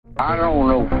I don't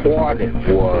know what it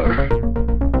was.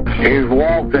 He's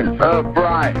walking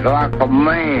upright like a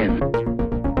man.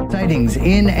 Sightings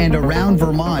in and around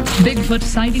Vermont. Bigfoot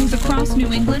sightings across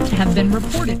New England have been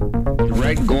reported.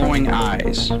 Red glowing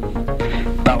eyes,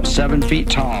 about 7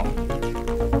 feet tall.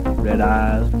 Red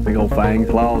eyes, big old fang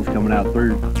claws coming out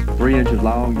through 3 inches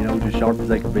long, just sharp as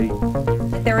they can be.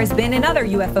 There has been another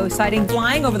UFO sighting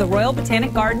flying over the Royal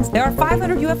Botanic Gardens. There are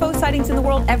 500 UFO sightings in the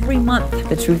world every month.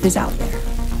 The truth is out there.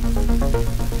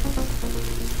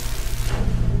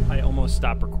 I almost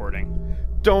stopped recording.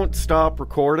 Don't stop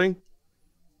recording.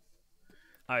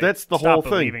 That's the whole thing. I stopped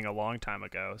believing a long time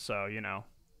ago, so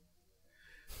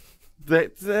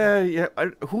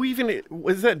Who even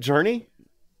was that? Journey?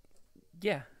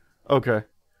 Yeah. Okay.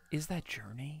 Is that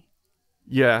Journey?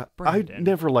 Yeah, Brandon. I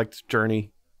never liked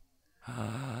Journey.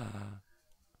 I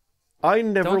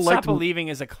never Don't liked. Stop Believing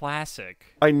is a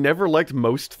classic. I never liked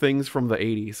most things from the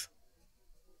 80s.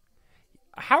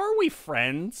 How are we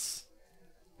friends?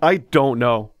 I don't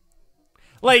know.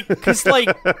 Cause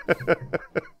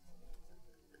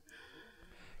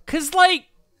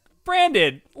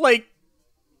Brandon,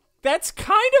 that's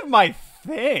kind of my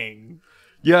thing.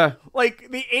 Yeah.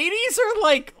 The 80s are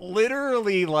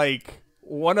literally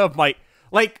one of my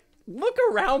look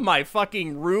around my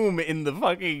fucking room in the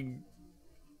fucking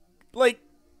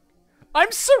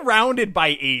I'm surrounded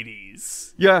by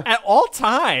 80s. Yeah. At all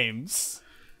times.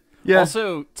 Yeah.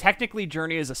 Also, technically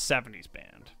Journey is a 70s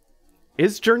band.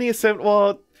 Is Journey a 70s?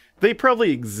 Well, they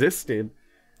probably existed.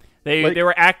 They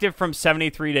were active from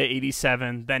 73 to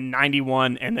 87, then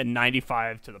 91, and then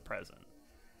 95 to the present.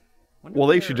 Well,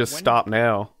 they should just stop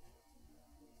now.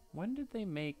 When did they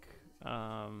make...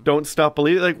 Don't Stop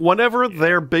Believing. Whenever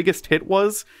their biggest hit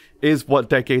was, is what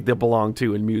decade they belong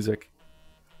to in music.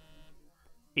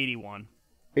 81.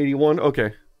 81?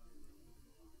 Okay.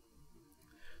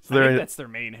 So I think that's their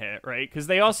main hit, right? Because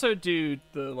they also do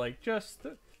the, just...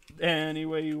 Any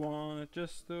way you want it,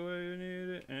 just the way you need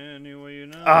it, any way you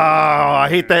know. Oh, I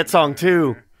hate that song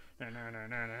too.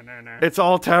 It's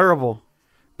all terrible.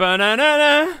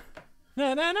 Ba-na-na-na,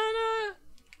 na-na-na-na.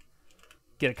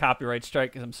 Get a copyright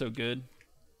strike because I'm so good.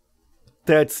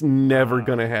 That's never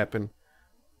gonna happen.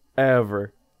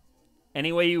 Ever.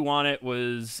 Any Way You Want It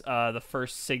was the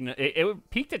first signal. It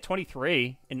peaked at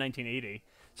 23 in 1980.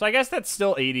 So I guess that's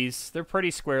still 80s. They're pretty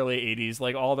squarely 80s.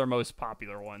 All their most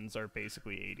popular ones are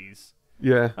basically 80s.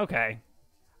 Yeah. Okay.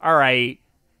 All right.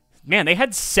 Man, they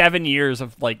had 7 years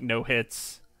of, no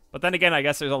hits. But then again, I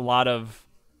guess there's a lot of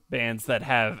bands that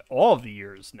have all of the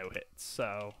years no hits,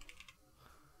 so...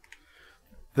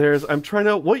 I'm trying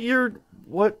to...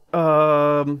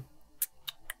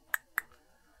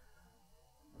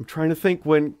 I'm trying to think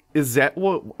when...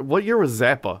 What year was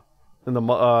Zappa in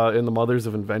the Mothers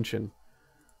of Invention?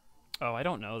 Oh, I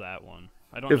don't know that one.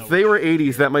 I don't know. If they were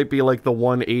 80s, that might be the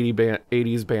one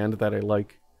 80s band that I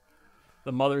like.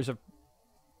 The Mothers of...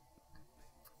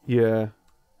 Yeah.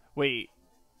 Wait.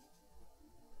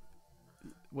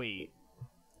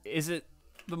 Is it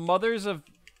the Mothers of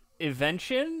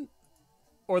Invention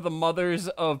or the Mothers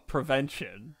of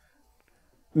Prevention?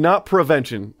 Not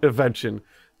Prevention. Invention.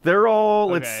 They're all,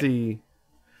 let's see.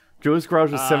 Joe's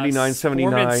Garage was 79,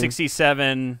 79. Formed in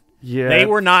 67. Yeah. They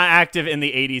were not active in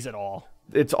the 80s at all.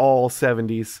 It's all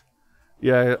 70s.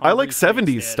 Yeah, I like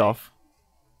 70s stuff.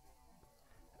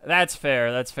 That's fair.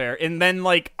 And then,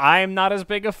 I'm not as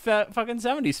big a fucking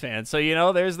 70s fan, so,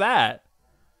 there's that.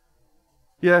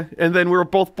 Yeah, and then we were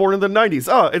both born in the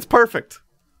 90s. Oh, it's perfect.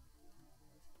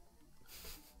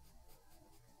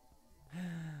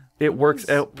 It works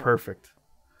out perfect.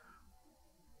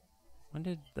 When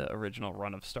did the original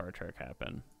run of Star Trek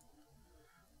happen?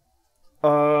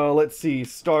 Let's see.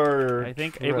 I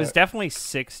think it was definitely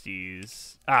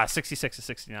 60s. 66 to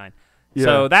 69. Yeah.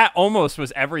 So that almost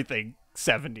was everything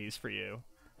 70s for you.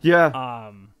 Yeah.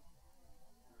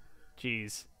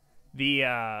 Jeez. The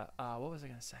what was I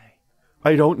gonna say?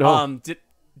 I don't know.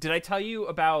 Did I tell you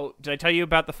about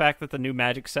the fact that the new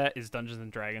Magic set is Dungeons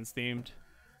and Dragons themed?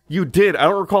 You did. I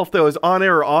don't recall if that was on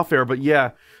air or off air, but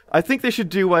yeah, I think they should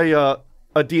do a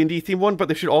D&D themed one, but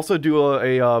they should also do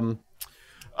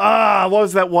what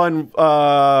was that one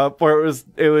where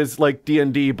it was like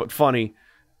D&D but funny?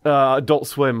 Adult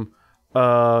Swim. He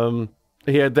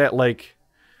had that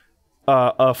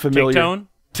a familiar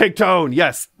Tig-Tone.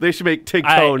 Yes, they should make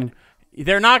Tig-Tone.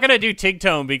 They're not gonna do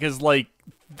Tig-Tone because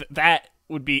that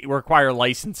would require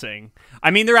licensing.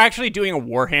 I mean, they're actually doing a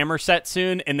Warhammer set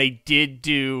soon, and they did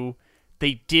do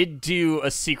a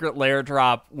secret lair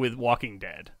drop with Walking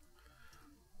Dead.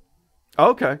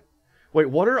 Okay. Wait,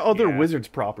 what are other Wizards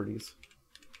properties?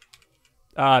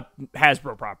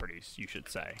 Hasbro properties, you should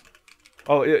say.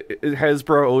 Oh,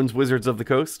 Hasbro owns Wizards of the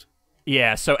Coast?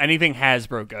 Yeah, so anything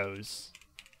Hasbro goes.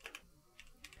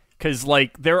 Because,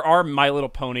 like, there are My Little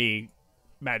Pony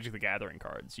Magic the Gathering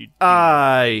cards.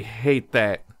 I hate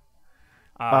that.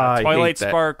 Twilight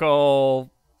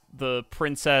Sparkle, the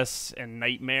Princess and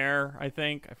Nightmare, I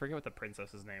think. I forget what the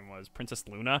princess's name was. Princess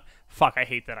Luna? Fuck, I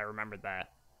hate that I remembered that.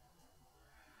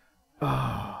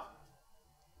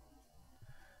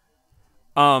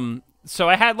 So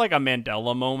I had, like, a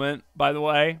Mandela moment, by the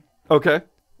way. Okay.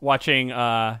 Watching,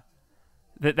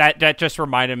 that just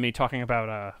reminded me, talking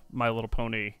about, My Little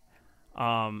Pony.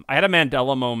 I had a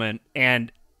Mandela moment,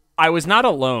 and I was not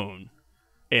alone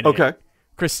in it.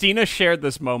 Christina shared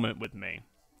this moment with me.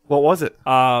 What was it?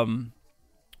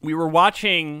 We were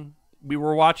watching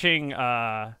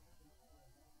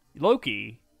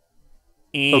Loki,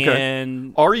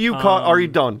 and are you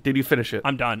done? Did you finish it?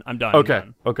 I'm done. Okay.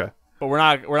 Okay. But we're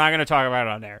not going to talk about it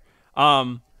on there.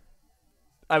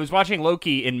 I was watching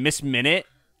Loki, and Miss Minute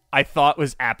I thought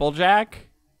was Applejack.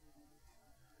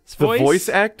 The voice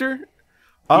actor?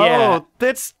 Oh, yeah.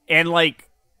 That's... And, like,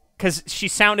 because she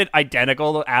sounded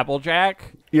identical to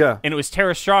Applejack. Yeah. And it was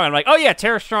Tara Strong. I'm like, oh, yeah,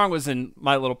 Tara Strong was in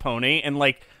My Little Pony. And,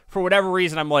 like, for whatever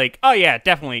reason, I'm like, oh, yeah,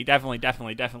 definitely.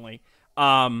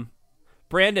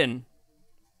 Brandon,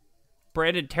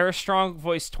 Tara Strong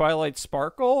voiced Twilight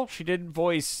Sparkle. She didn't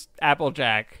voice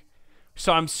Applejack.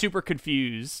 So I'm super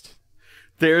confused.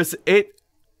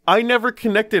 I never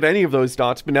connected any of those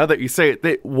dots, but now that you say it,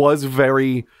 it was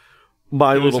very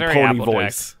My Little Pony Applejack.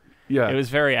 voice. Yeah. It was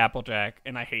very Applejack,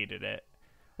 and I hated it.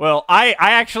 Well, I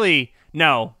actually...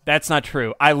 No, that's not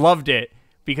true. I loved it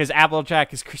because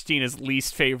Applejack is Christina's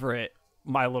least favorite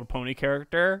My Little Pony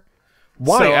character.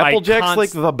 Why? So Applejack's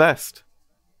like the best.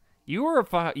 You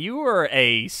were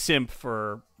a simp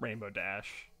for Rainbow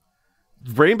Dash.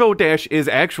 Rainbow Dash is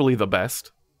actually the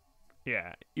best.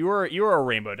 Yeah, you were a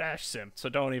Rainbow Dash simp, so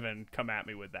don't even come at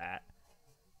me with that.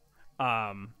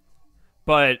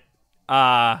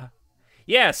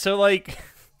 Yeah, so like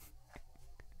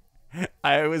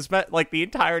I was like the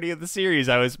entirety of the series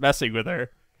I was messing with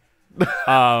her.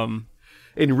 And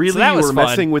really so you were fun.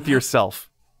 messing with yourself.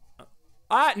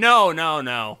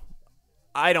 No.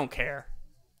 I don't care.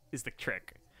 Is the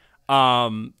trick.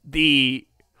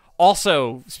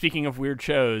 Also, speaking of weird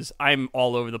shows, I'm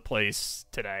all over the place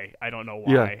today. I don't know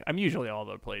why. Yeah. I'm usually all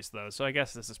over the place though, so I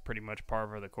guess this is pretty much par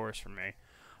for the course for me.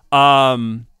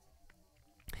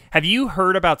 Have you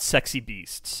heard about Sexy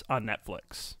Beasts on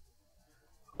Netflix?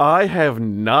 I have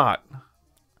not.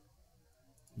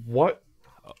 What?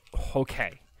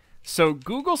 Okay. So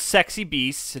Google Sexy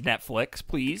Beasts Netflix,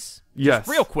 please. Yes. Just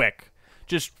real quick.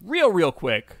 Just real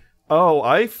quick. Oh,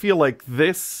 I feel like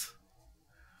this...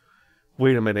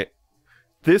 Wait a minute.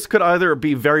 This could either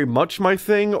be very much my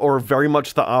thing or very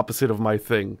much the opposite of my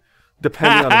thing,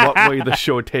 depending on what way the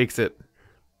show takes it.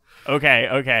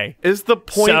 Okay. Is the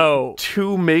point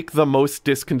to make the most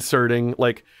disconcerting,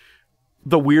 like,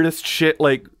 the weirdest shit,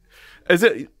 like, is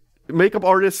it makeup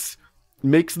artists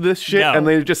makes this shit and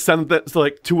they just send that,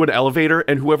 like, to an elevator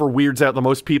and whoever weirds out the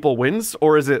most people wins?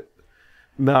 Or is it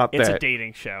not that? It's a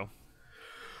dating show.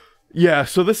 Yeah,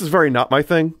 so this is very not my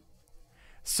thing.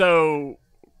 So,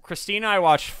 Christina and I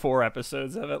watched 4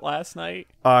 episodes of it last night.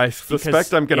 I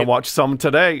suspect I'm going to watch some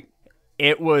today.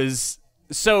 It was...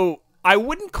 So, I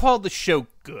wouldn't call the show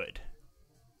good.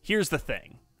 Here's the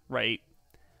thing, right?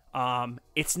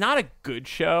 It's not a good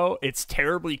show. It's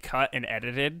terribly cut and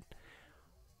edited.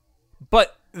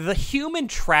 But the human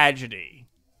tragedy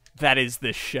that is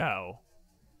this show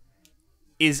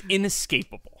is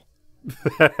inescapable.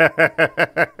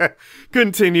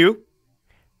 Continue.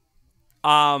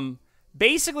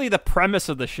 Basically, the premise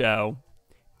of the show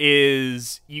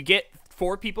is you get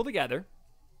 4 people together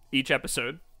each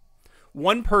episode.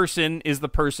 One person is the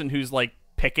person who's, like,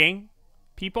 picking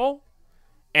people.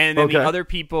 And then the other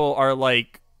people are,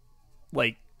 like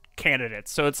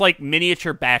candidates. So it's like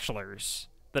miniature bachelors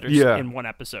that are in one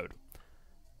episode.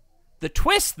 The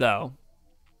twist, though,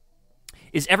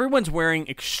 is everyone's wearing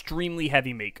extremely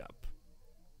heavy makeup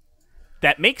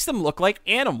that makes them look like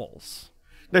animals.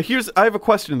 Now, I have a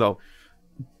question, though.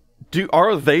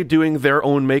 Are they doing their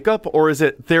own makeup, or is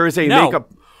it there is a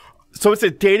makeup? So it's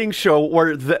a dating show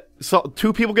where so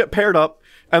 2 people get paired up,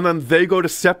 and then they go to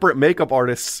separate makeup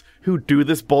artists who do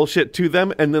this bullshit to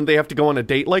them, and then they have to go on a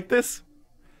date like this?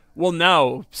 Well,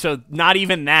 no. So not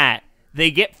even that.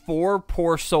 They get 4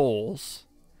 poor souls,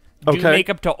 do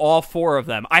makeup to all 4 of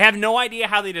them. I have no idea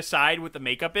how they decide what the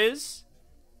makeup is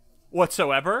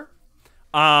whatsoever.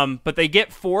 But they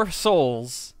get 4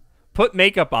 souls, put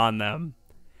makeup on them,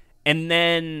 and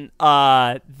then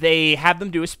they have them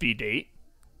do a speed date,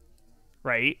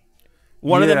 right?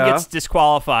 One of them gets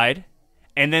disqualified,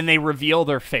 and then they reveal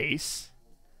their face,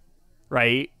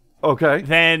 right? Okay.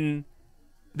 Then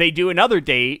they do another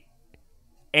date,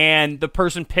 and the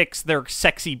person picks their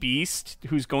sexy beast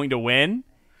who's going to win.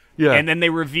 Yeah. And then they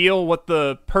reveal what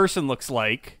the person looks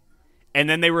like, and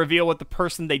then they reveal what the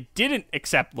person they didn't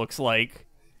accept looks like,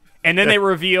 and then they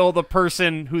reveal the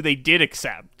person who they did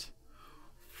accept.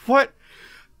 What?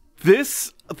 They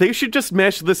should just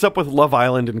mash this up with Love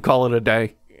Island and call it a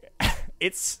day.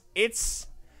 It's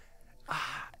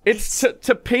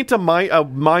to paint a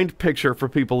mind picture for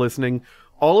people listening.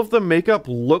 All of the makeup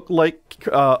look like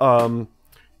the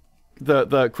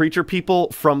creature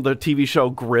people from the TV show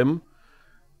Grimm.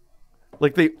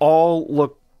 Like, they all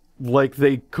look like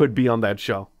they could be on that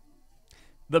show.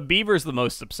 The beaver's the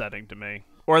most upsetting to me,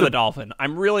 or the dolphin.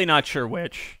 I'm really not sure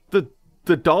which.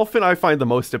 The dolphin I find the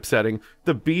most upsetting.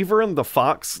 The beaver and the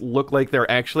fox look like they're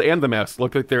actually, and the mouse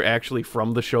look like they're actually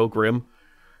from the show Grimm.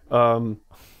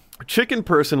 Chicken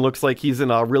person looks like he's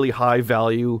in a really high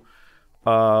value,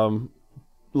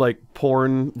 like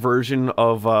porn version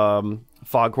of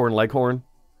Foghorn Leghorn.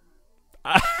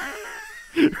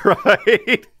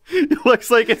 Right? It looks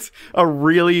like it's a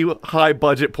really high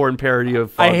budget porn parody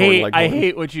of Foghorn Leghorn. I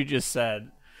hate what you just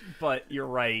said, but you're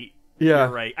right. Yeah.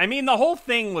 You're right. I mean, the whole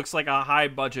thing looks like a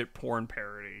high-budget porn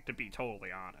parody, to be totally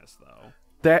honest, though.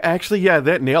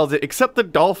 That nails it, except the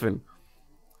dolphin.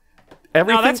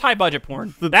 No, that's high-budget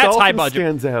porn. That's dolphin high-budget.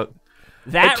 Stands out.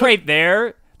 Right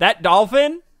there, that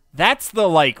dolphin, that's the,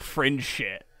 like, fringe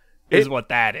shit, is what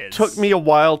that is. It took me a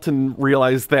while to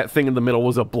realize that thing in the middle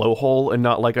was a blowhole and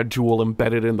not, like, a jewel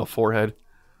embedded in the forehead.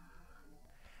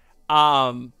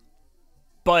 But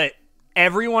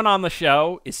everyone on the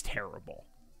show is terrible.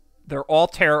 They're all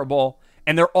terrible,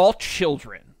 and they're all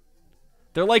children.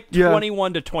 They're like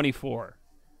 21 to 24.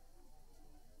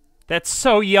 That's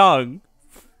so young.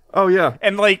 Oh, yeah.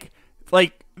 And, like,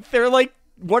 they're, like,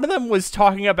 one of them was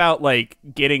talking about, like,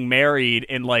 getting married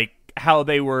and, like, how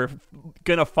they were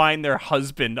gonna find their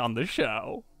husband on the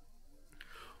show.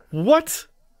 What?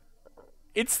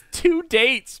 It's 2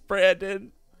 dates,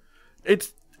 Brandon.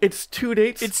 It's 2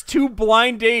 dates? It's 2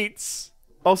 blind dates.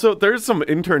 Also, there's some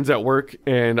interns at work,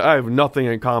 and I have nothing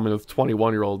in common with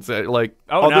 21-year-olds. Like,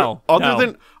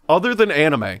 other than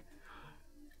anime.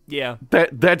 Yeah,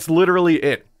 that's literally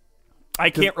it. I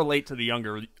can't relate to the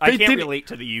younger. I can't relate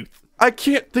to the youth. I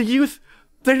can't. The youth,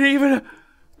 they don't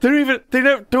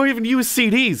even use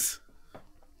CDs.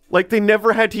 Like, they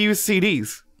never had to use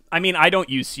CDs. I mean, I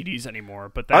don't use CDs anymore,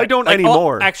 but I don't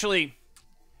anymore. Oh, actually,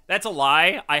 that's a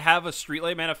lie. I have a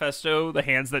Streetlight Manifesto, the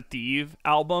Hands That Thieve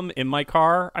album in my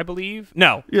car, I believe.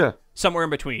 No. Yeah. Somewhere in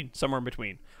between.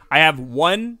 I have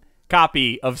one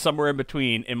copy of Somewhere in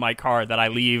Between in my car that I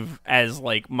leave as,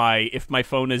 like, if my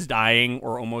phone is dying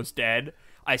or almost dead,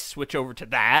 I switch over to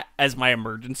that as my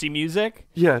emergency music.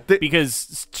 Yeah.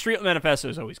 Because Streetlight Manifesto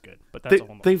is always good, but that's a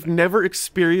whole nother they've thing. never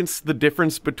experienced the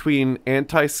difference between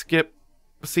anti-skip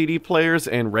CD players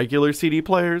and regular CD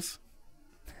players.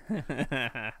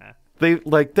 They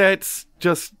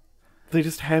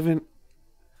just haven't.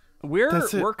 We're a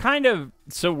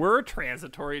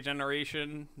transitory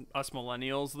generation, us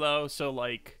millennials, though. So,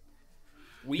 like,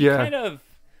 we're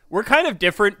kind of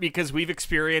different because we've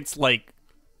experienced, like,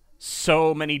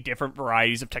 so many different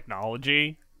varieties of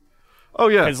technology. Oh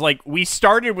yeah, because, like, we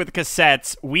started with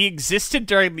cassettes. We existed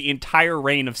during the entire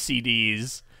reign of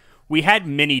CDs. We had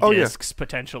mini discs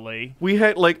potentially. We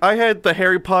had, like, I had the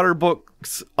Harry Potter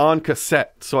books on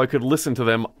cassette, so I could listen to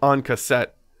them on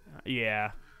cassette.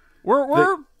 Yeah,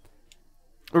 we're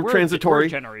transitory.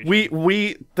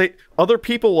 Generation. Other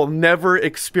people will never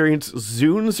experience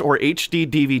Zunes or HD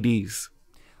DVDs.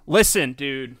 Listen,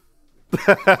 dude.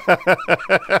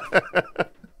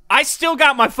 I still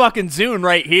got my fucking Zune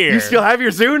right here. You still have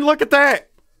your Zune? Look at that.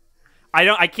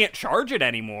 I can't charge it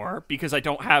anymore because I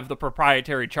don't have the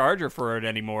proprietary charger for it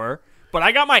anymore. But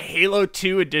I got my Halo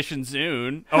 2 edition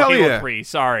Zune. Oh, Halo 3,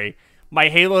 sorry. My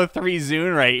Halo 3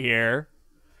 Zune right here.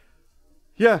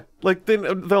 Yeah, like,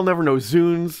 they'll never know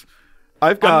Zunes.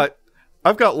 I've got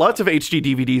lots of HD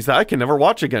DVDs that I can never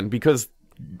watch again because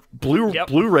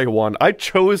Blu-ray one. I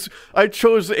chose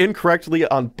incorrectly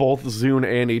on both Zune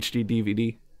and HD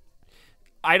DVD.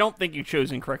 I don't think you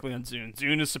chose incorrectly on Zune.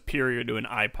 Zune is superior to an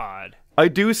iPod. I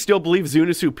do still believe Zune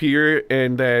is superior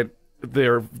and that they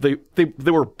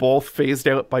were both phased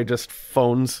out by just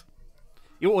phones.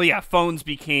 Well, yeah, phones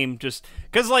became just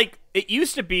because, like, it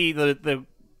used to be the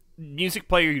music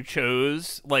player you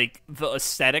chose, like, the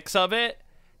aesthetics of it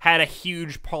had a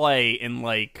huge play in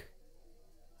like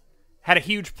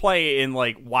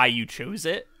why you chose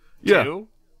it too.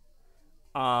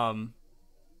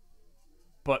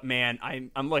 But But man,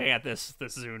 I'm looking at this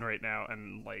Zune right now,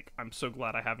 and like I'm so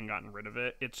glad I haven't gotten rid of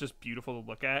it. It's just beautiful to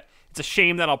look at. It's a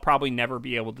shame that I'll probably never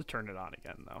be able to turn it on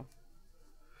again, though.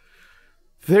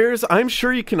 I'm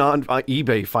sure you can on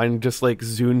eBay find just like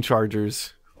Zune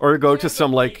chargers, or go to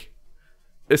some like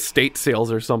estate sales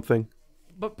or something.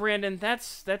 But Brandon,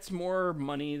 that's more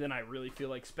money than I really feel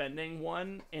like spending.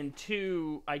 One, and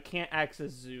two, I can't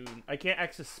access Zune. I can't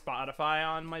access Spotify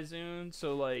on my Zune,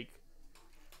 so like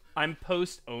I'm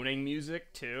post-owning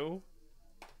music too,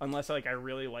 unless like I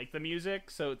really like the music.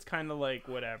 So it's kind of like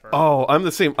whatever. Oh, I'm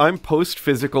the same. I'm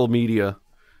post-physical media,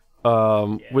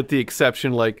 with the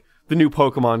exception like the new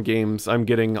Pokemon games I'm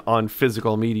getting on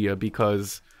physical media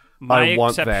because I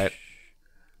want that.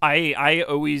 I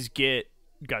always get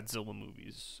Godzilla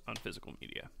movies on physical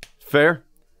media. Fair.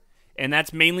 And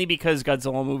that's mainly because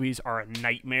Godzilla movies are a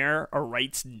nightmare, a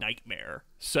rights nightmare.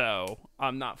 So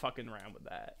I'm not fucking around with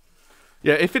that.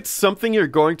 Yeah, if it's something you're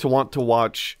going to want to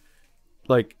watch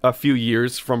like a few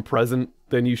years from present,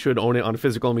 then you should own it on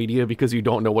physical media because you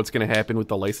don't know what's going to happen with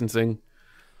the licensing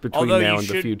between now and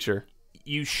the future.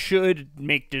 You should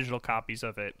make digital copies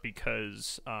of it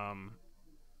because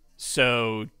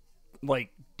so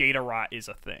like data rot is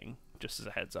a thing, just as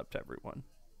a heads up to everyone.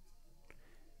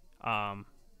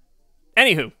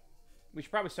 Anywho, we should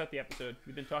probably start the episode.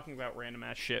 We've been talking about random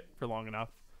ass shit for long enough.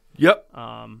 Yep.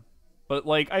 But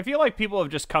like I feel like people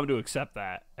have just come to accept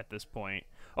that at this point.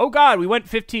 Oh god, we went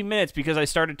 15 minutes because I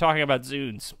started talking about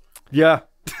Zunes. Yeah.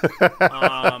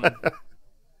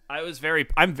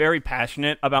 I'm very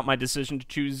passionate about my decision to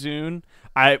choose Zune.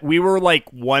 We were like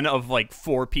one of like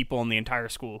 4 people in the entire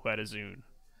school who had a Zune.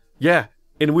 Yeah,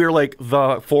 and we were like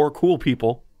the 4 cool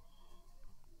people.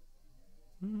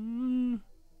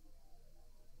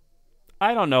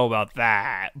 I don't know about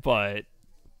that, but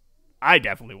I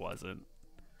definitely wasn't.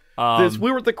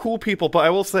 We were the cool people, but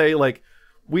I will say, like,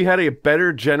 we had a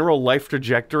better general life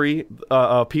trajectory,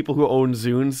 people who owned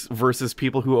Zunes versus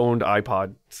people who owned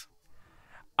iPods.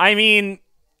 I mean,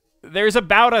 there's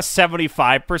about a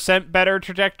 75% better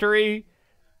trajectory.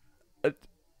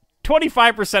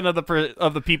 25%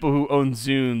 of the people who own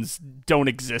Zunes don't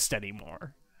exist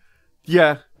anymore.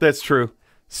 Yeah, that's true.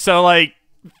 So, like,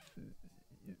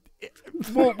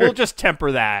 we'll just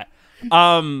temper that.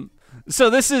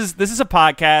 So this is a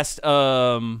podcast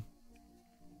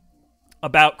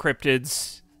about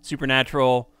cryptids,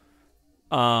 supernatural,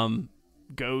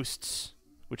 ghosts,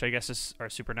 which I guess are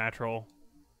supernatural.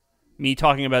 Me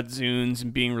talking about Zunes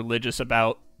and being religious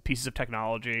about pieces of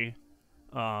technology,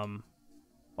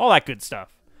 all that good stuff.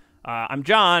 I'm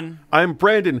John. I'm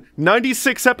Brandon.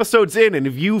 96 episodes in,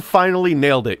 and you finally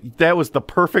nailed it. That was the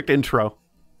perfect intro.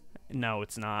 No,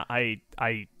 it's not. I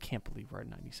can't believe we're at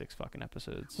 96 fucking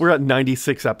episodes. We're at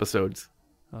 96 episodes.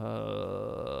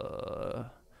 So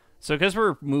because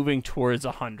we're moving towards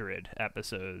 100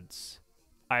 episodes,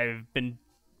 I've been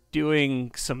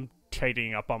doing some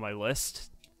tidying up on my list.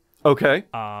 Okay.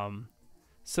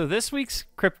 So this week's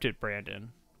cryptid,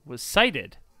 Brandon, was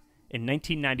cited in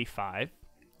 1995.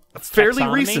 That's fairly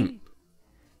recent.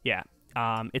 Yeah.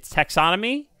 Its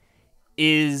taxonomy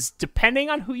is, depending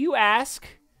on who you ask,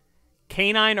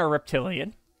 canine or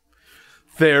reptilian.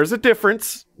 There's a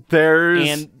difference.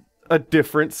 The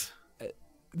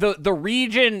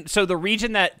region, so the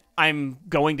region that I'm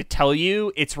going to tell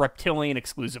you, it's reptilian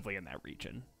exclusively in that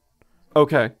region.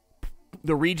 Okay.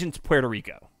 The region's Puerto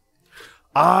Rico.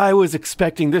 I was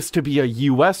expecting this to be a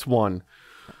U.S. one.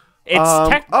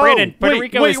 It's Brandon, Puerto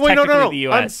Rico is technically the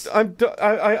U.S.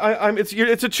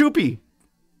 It's a Chupi.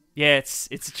 Yeah, it's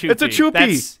a Chupi. It's a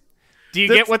Chupi. Do you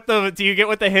get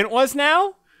what the hint was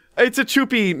now? It's a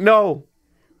Chupi. No.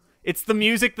 It's the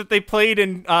music that they played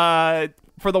in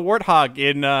for the Warthog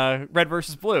in Red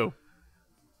vs. Blue.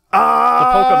 Oh. The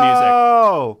polka music.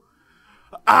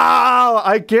 Oh,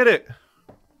 I get it.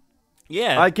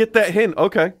 Yeah. I get that hint.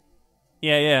 Okay.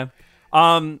 Yeah.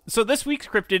 So this week's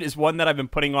cryptid is one that I've been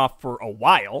putting off for a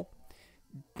while.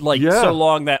 So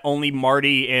long that only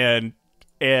Marty and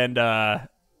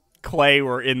Clay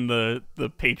were in the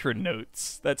patron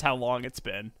notes. That's how long it's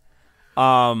been.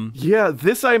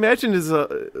 This I imagine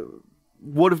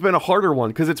would have been a harder one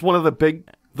because it's one of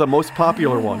the most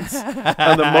popular ones.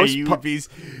 And the most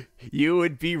you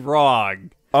would be wrong.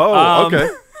 Oh,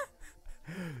 okay.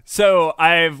 So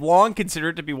I've long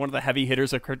considered it to be one of the heavy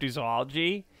hitters of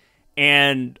cryptozoology,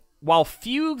 and while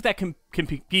few that can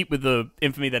compete with the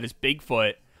infamy that is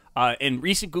Bigfoot, in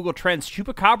recent Google Trends,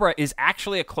 Chupacabra is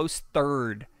actually a close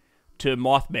third to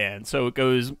Mothman. So it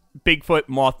goes Bigfoot,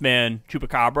 Mothman,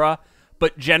 Chupacabra,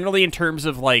 but generally in terms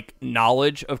of like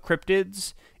knowledge of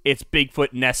cryptids, it's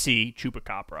Bigfoot, Nessie,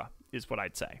 Chupacabra is what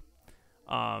I'd say.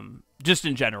 Just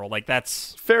in general, like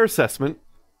that's fair assessment.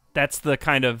 That's the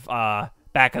kind of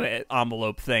back of the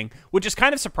envelope thing, which is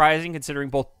kind of surprising considering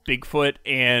both Bigfoot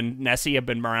and Nessie have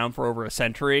been around for over a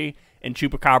century, and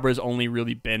Chupacabra has only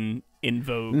really been in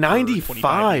vogue 95. for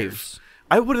 25 years.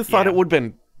 I would have thought it would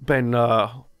have been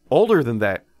older than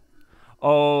that.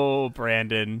 Oh,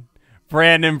 Brandon.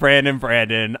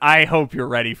 I hope you're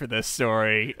ready for this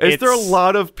story. Is there a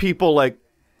lot of people, like,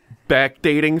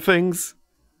 backdating things?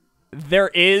 There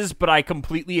is, but I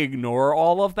completely ignore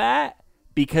all of that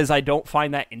because I don't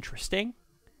find that interesting.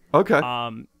 Okay.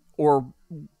 Or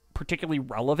particularly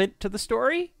relevant to the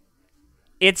story.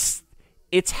 It's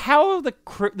how the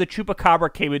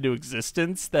Chupacabra came into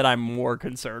existence that I'm more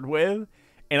concerned with,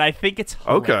 and I think it's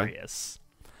hilarious.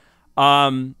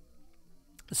 Okay.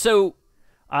 So,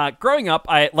 growing up,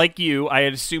 I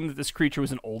had assumed that this creature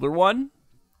was an older one,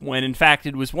 when in fact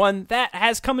it was one that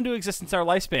has come into existence in our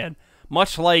lifespan.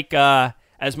 Much like,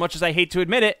 as much as I hate to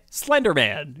admit it, Slender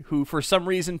Man, who for some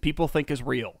reason people think is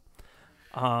real.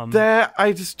 That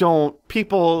I just don't.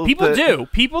 People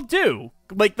do.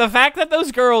 Like the fact that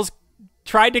those girls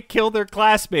tried to kill their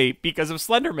classmate because of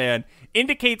Slender Man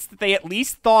indicates that they at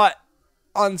least thought,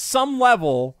 on some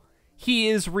level, he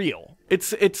is real.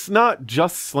 It's not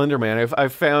just Slender Man.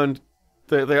 I've found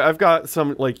that I've got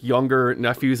some like younger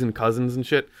nephews and cousins and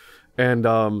shit, and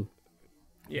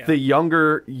the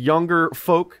younger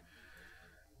folk,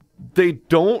 they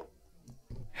don't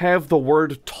have the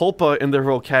word tulpa in their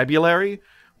vocabulary.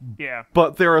 Yeah.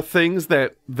 But there are things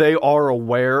that they are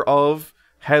aware of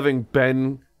having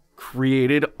been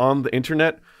created on the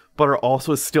internet, but are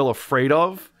also still afraid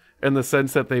of, in the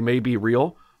sense that they may be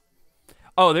real.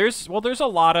 Oh, there's a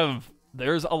lot of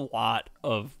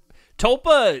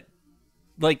tulpa.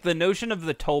 Like the notion of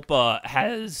the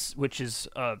tulpa which is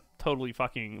totally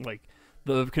fucking like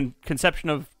the conception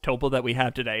of tulpa that we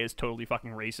have today is totally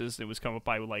fucking racist. It was come up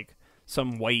by like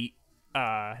some white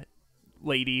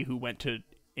lady who went to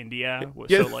India.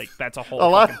 So like that's a whole a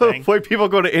lot thing. of white people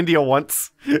go to India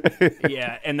once.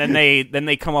 Yeah, and then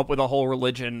they come up with a whole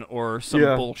religion or some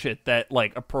bullshit that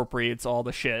like appropriates all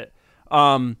the shit.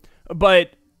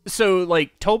 But so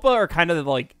like tulpa are kind of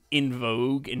like in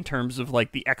vogue in terms of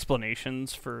like the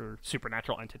explanations for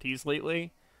supernatural entities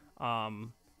lately.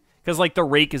 Because like the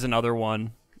rake is another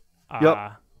one.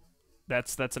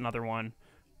 That's another one.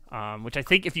 Which I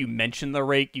think if you mention the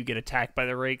rake, you get attacked by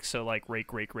the rake. So like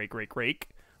rake.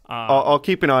 I'll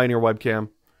keep an eye on your webcam.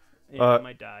 Yeah, it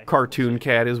might die. Cartoon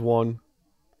cat is one.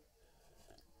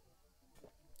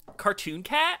 Cartoon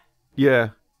cat? Yeah.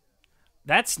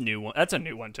 That's new one. That's a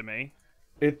new one to me.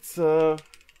 It's that.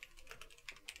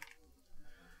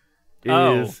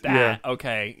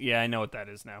 Okay. Yeah, I know what that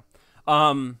is now.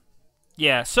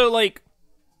 Yeah, so like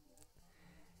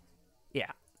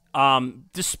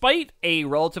despite a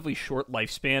relatively short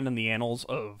lifespan in the annals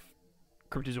of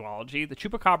cryptozoology, the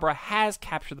Chupacabra has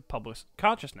captured the public's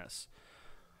consciousness.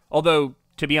 Although,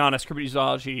 to be honest,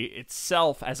 cryptozoology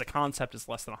itself as a concept is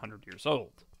less than 100 years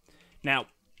old. Now,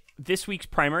 this week's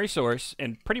primary source,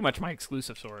 and pretty much my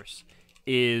exclusive source,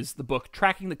 is the book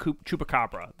Tracking the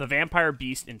Chupacabra, The Vampire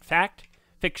Beast in Fact,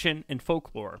 Fiction, and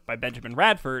Folklore by Benjamin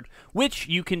Radford, which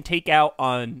you can take out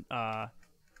on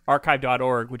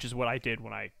archive.org, which is what I did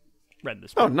when I read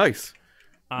this book. Oh, nice.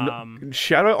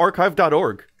 Shout out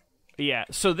archive.org. Yeah,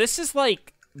 so this is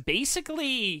like,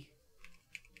 basically,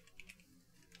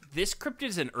 this cryptid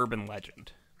is an urban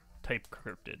legend type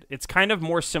cryptid. It's kind of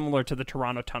more similar to the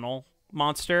Toronto Tunnel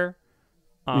monster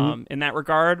in that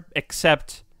regard,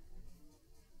 except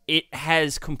it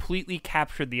has completely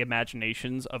captured the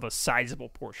imaginations of a sizable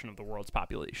portion of the world's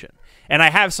population. And I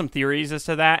have some theories as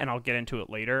to that, and I'll get into it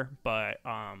later, but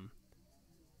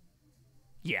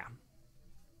yeah.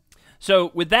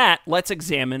 So with that, let's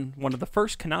examine one of the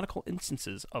first canonical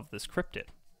instances of this cryptid.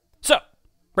 So,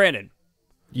 Brandon.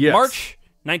 Yes. March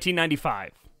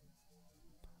 1995.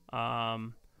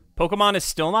 Pokemon is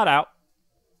still not out.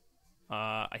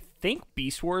 I think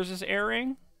Beast Wars is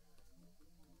airing.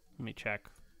 Let me check.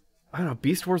 I don't know.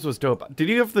 Beast Wars was dope. Did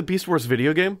you have the Beast Wars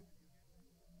video game?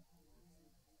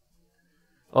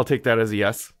 I'll take that as a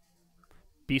yes.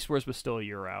 Beast Wars was still a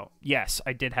year out. Yes,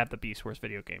 I did have the Beast Wars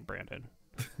video game, Brandon.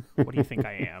 What do you think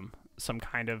I am? Some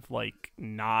kind of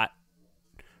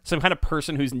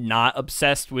person who's not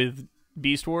obsessed with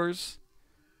Beast Wars?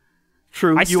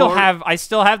 True. I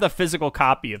still have the physical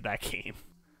copy of that game.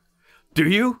 Do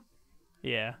you?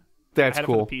 Yeah. That's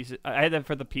cool. I had that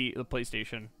for the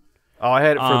PlayStation. Oh, I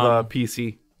had it for the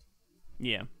PC.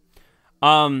 Yeah.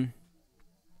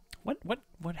 What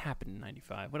happened in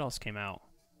 95? What else came out?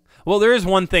 Well, there is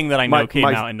one thing that I know came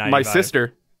out in 95. My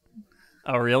sister.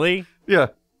 Oh, really? Yeah.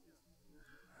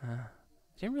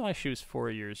 Didn't realize she was 4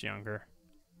 years younger.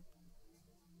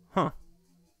 Huh.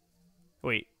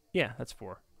 Wait. Yeah, that's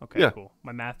 4. Okay, Yeah. cool.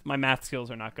 My math skills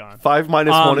are not gone. 5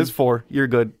 minus 1 is 4. You're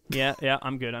good. Yeah,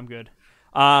 I'm good.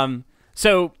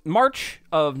 So March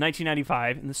of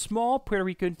 1995, in the small Puerto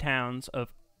Rican towns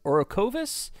of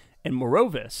Orocovis and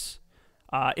Morovis,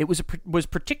 it was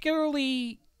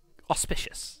particularly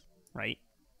auspicious, right?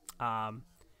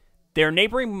 They're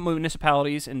neighboring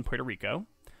municipalities in Puerto Rico.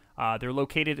 They're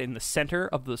located in the center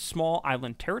of the small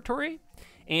island territory.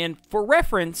 And for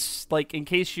reference, like in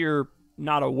case you're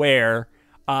not aware,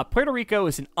 Puerto Rico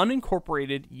is an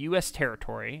unincorporated U.S.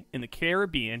 territory in the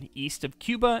Caribbean east of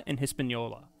Cuba and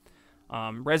Hispaniola.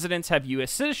 Residents have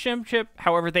U.S. citizenship,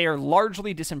 however, they are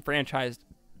largely disenfranchised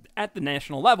at the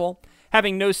national level,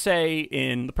 having no say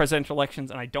in the presidential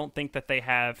elections, and I don't think that they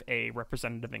have a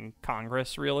representative in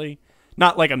Congress, really.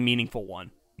 Not like a meaningful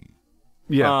one.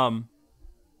 Yeah.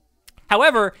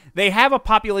 However, they have a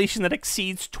population that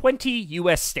exceeds 20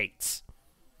 U.S. states.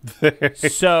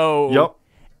 So, Yep.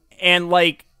 And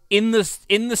like in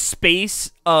the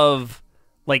space of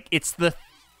like it's the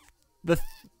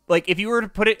like if you were to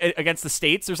put it against the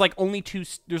states, there's only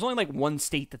like one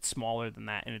state that's smaller than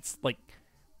that, and it's like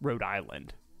Rhode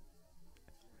Island.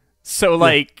 So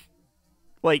like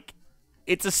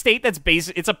it's a state that's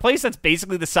it's a place that's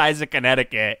basically the size of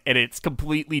Connecticut, and it's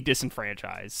completely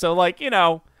disenfranchised. So like,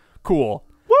 cool.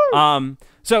 Woo!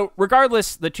 So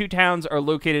regardless, the two towns are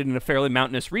located in a fairly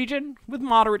mountainous region with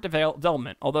moderate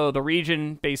development, although the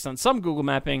region, based on some Google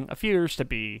mapping, appears to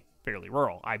be fairly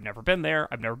rural. I've never been there.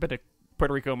 I've never been to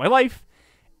Puerto Rico in my life,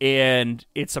 and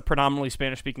it's a predominantly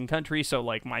Spanish-speaking country, so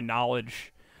like my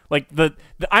knowledge, like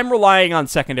I'm relying on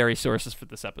secondary sources for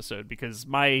this episode because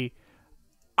I'm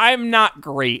not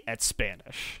great at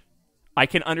Spanish. I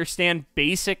can understand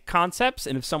basic concepts,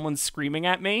 and if someone's screaming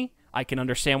at me, I can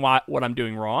understand what I'm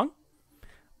doing wrong.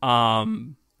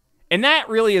 And that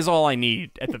really is all I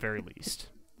need at the very least.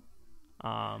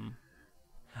 I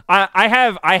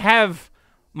have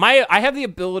the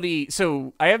ability,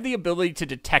 so I have the ability to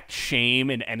detect shame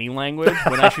in any language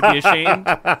when I should be ashamed.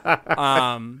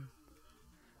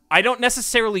 I don't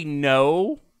necessarily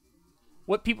know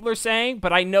what people are saying,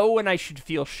 but I know when I should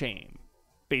feel shame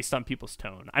based on people's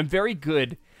tone. I'm very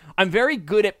good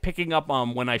at picking up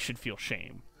on when I should feel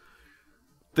shame.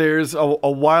 There's a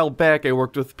while back I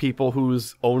worked with people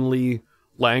whose only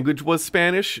language was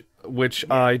Spanish, which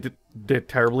I did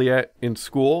terribly at in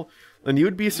school. And you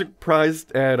would be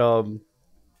surprised at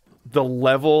the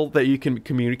level that you can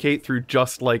communicate through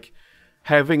just like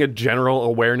having a general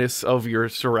awareness of your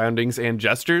surroundings and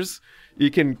gestures.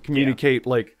 You can communicate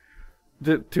like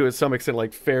to some extent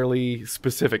like fairly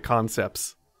specific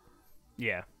concepts.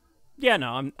 Yeah. Yeah,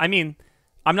 no, I'm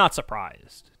not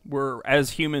surprised.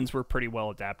 As humans, we're pretty well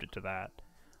adapted to that.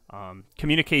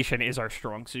 Communication is our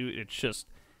strong suit. It's just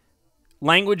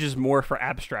language is more for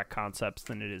abstract concepts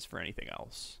than it is for anything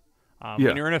else.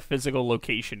 When you're in a physical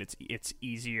location, it's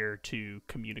easier to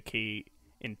communicate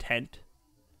intent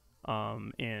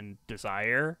and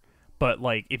desire. But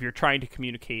like if you're trying to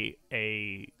communicate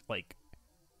a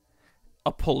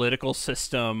political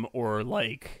system or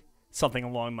like something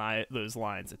along those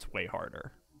lines, it's way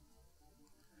harder.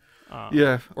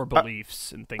 Or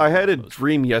beliefs and things. I had a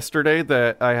dream yesterday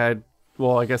that I had.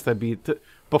 Well, I guess that'd be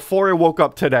before I woke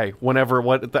up today.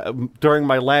 During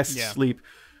my last sleep,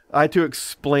 I had to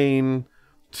explain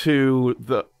to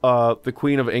the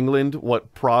Queen of England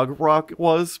what prog rock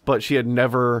was, but she had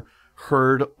never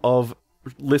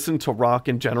listened to rock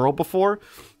in general before.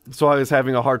 So I was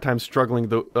having a hard time struggling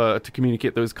to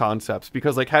communicate those concepts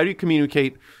because, like, how do you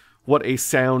communicate what a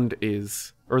sound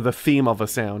is or the theme of a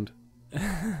sound?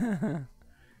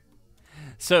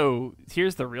 So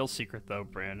here's the real secret, though,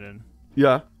 Brandon.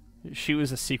 Yeah. She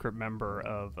was a secret member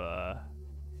of.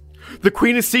 The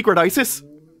Queen is secret ISIS?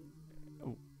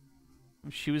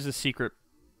 She was a secret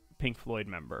Pink Floyd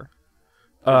member.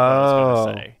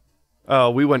 Oh. Oh,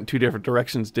 we went 2 different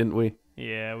directions, didn't we?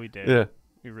 Yeah, we did. Yeah.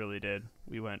 We really did.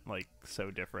 We went like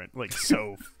so different, like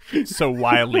so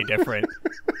wildly different.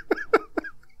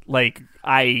 Like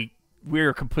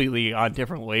we're completely on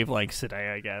different wavelengths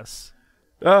today, I guess.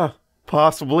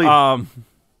 Possibly.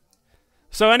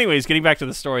 So anyways, getting back to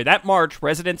the story, that March,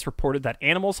 residents reported that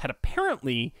animals had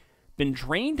apparently been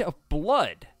drained of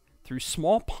blood through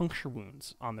small puncture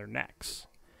wounds on their necks.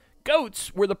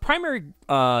 Goats were the primary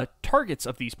targets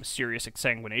of these mysterious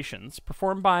exsanguinations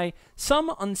performed by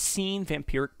some unseen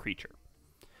vampiric creature.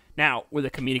 Now, with a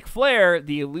comedic flair,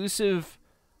 the elusive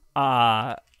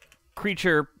perpetrating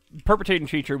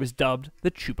creature was dubbed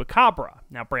the Chupacabra.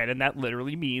 Now, Brandon, that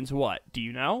literally means what? Do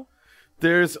you know?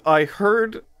 I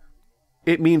heard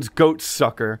it means goat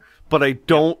sucker, but I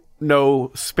don't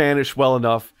know Spanish well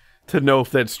enough to know if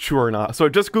that's true or not. So I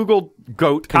just Googled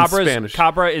goat in Spanish.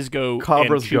 Cabra is goat,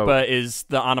 Cabra's and chupa goat. is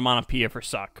the onomatopoeia for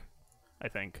suck, I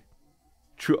think.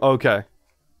 True. Okay.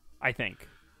 I think.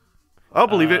 I'll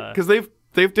believe it, because they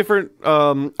have different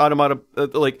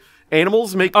like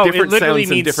animals make different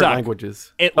sounds in different suck.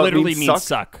 languages. It literally means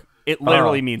suck. It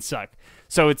literally means suck.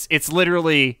 So it's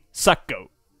literally suck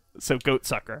goat. So goat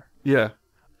sucker. Yeah.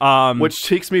 Which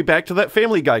takes me back to that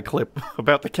Family Guy clip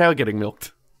about the cow getting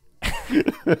milked.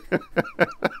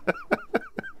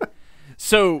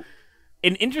 So,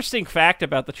 an interesting fact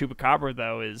about the Chupacabra,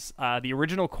 though, is the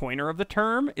original coiner of the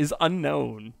term is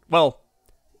unknown. Well,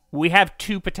 we have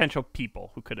two potential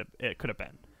people who it could have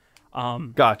been.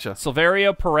 Gotcha.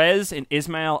 Silverio Perez and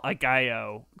Ismael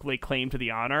Agallo lay claim to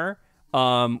the honor,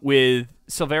 with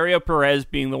Silverio Perez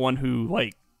being the one who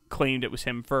claimed it was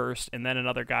him first, and then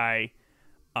another guy,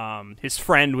 his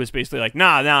friend, was basically like,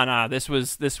 nah, this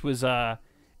was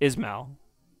Ismael.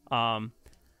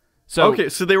 Okay,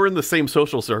 so they were in the same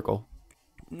social circle.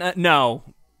 No,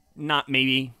 not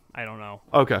maybe. I don't know.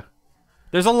 Okay.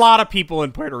 There's a lot of people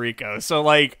in Puerto Rico, so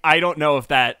I don't know if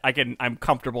I'm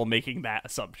comfortable making that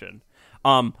assumption.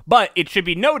 But it should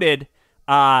be noted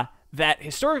that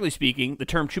historically speaking, the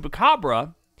term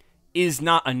Chupacabra is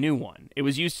not a new one. It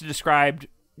was used to describe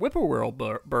whippoorwill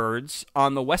birds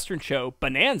on the Western show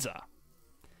Bonanza.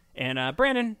 And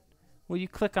Brandon, will you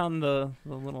click on the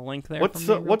little link there? What's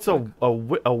a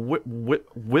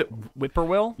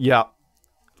whippoorwill? Yeah.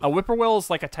 A whippoorwill is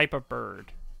like a type of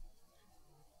bird.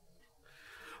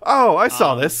 Oh, I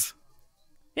saw this.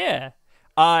 Yeah.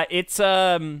 It's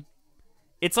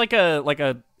like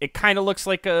a it kind of looks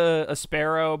like a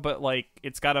sparrow, but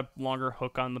it's got a longer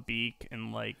hook on the beak,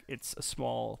 and it's a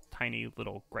small, tiny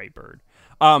little gray bird.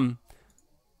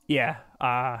 Yeah.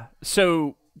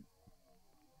 So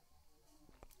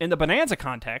in the Bonanza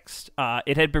context,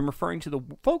 it had been referring to the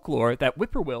folklore that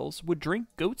whippoorwills would drink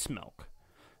goat's milk.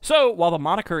 So while the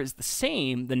moniker is the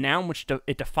same, the noun which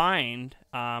it defined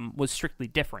was strictly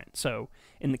different. So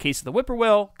in the case of the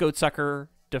whippoorwill, goatsucker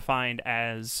defined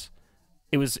as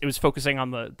it was focusing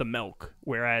on the milk,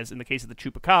 whereas in the case of the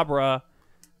Chupacabra,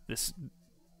 this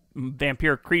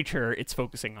vampiric creature, it's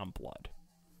focusing on blood.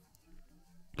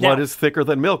 Blood is thicker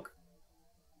than milk.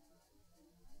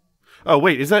 Oh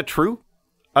wait, is that true?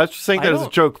 I was just saying that as a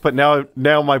joke, but now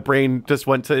my brain just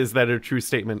went to, is that a true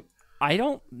statement? I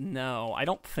don't know. I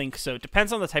don't think so. It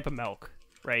depends on the type of milk,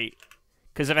 right?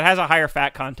 Because if it has a higher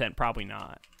fat content, probably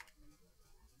not.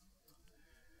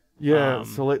 Yeah,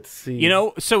 so let's see.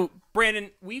 So Brandon,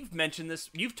 we've mentioned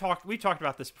this. We've talked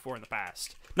about this before in the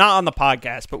past. Not on the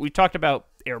podcast, but we've talked about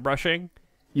airbrushing.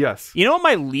 Yes. You know what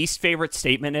my least favorite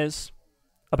statement is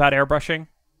about airbrushing?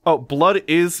 Oh, blood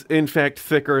is in fact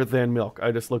thicker than milk.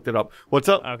 I just looked it up. What's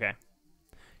up? Okay.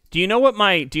 Do you know what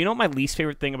my least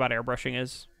favorite thing about airbrushing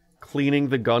is? Cleaning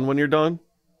the gun when you're done?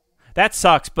 That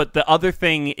sucks, but the other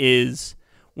thing is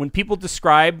when people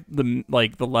describe the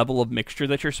level of mixture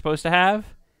that you're supposed to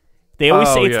have, they always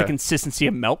say it's the consistency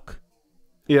of milk.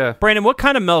 Yeah. Brandon, what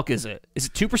kind of milk is it? Is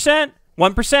it 2%? 1%?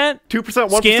 2%,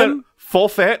 1%, skim? full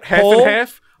fat, half whole? and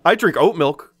half? I drink oat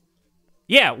milk.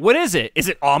 Yeah, what is it? Is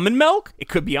it almond milk? It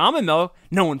could be almond milk.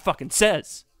 No one fucking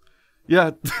says.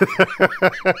 Yeah. Do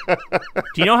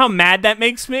you know how mad that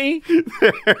makes me?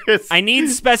 I need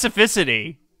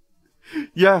specificity.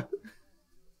 Yeah.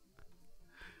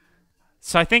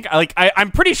 So I think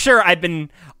I'm pretty sure I've been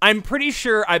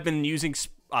using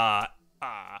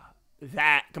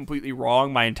that completely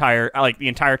wrong the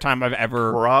entire time I've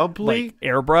ever probably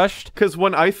airbrushed. Because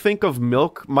when I think of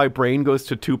milk, my brain goes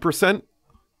to 2%.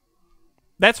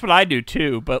 That's what I do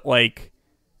too, but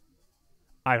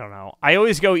I don't know. I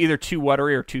always go either too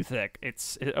watery or too thick.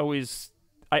 I always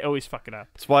fuck it up.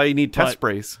 That's why you need test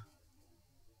sprays.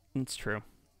 It's true.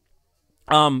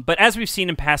 But as we've seen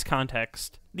in past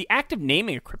context, the act of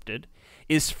naming a cryptid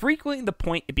is frequently the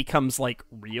point it becomes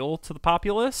real to the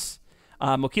populace.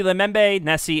 Mokele Membe,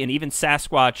 Nessie, and even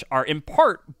Sasquatch are in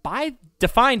part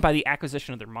defined by the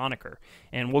acquisition of their moniker.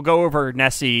 And we'll go over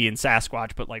Nessie and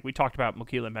Sasquatch, but we talked about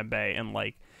Mokele Membe and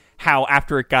how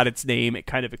after it got its name, it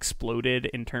kind of exploded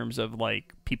in terms of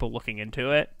people looking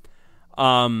into it.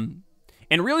 And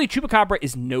really, Chupacabra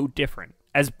is no different.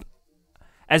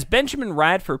 As Benjamin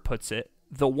Radford puts it,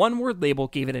 the one-word label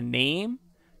gave it a name,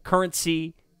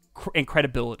 currency, and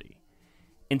credibility.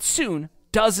 And soon,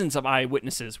 dozens of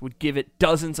eyewitnesses would give it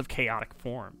dozens of chaotic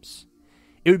forms.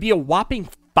 It would be a whopping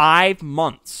 5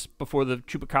 months before the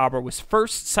Chupacabra was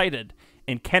first sighted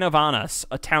in Canovanas,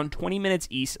 a town 20 minutes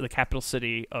east of the capital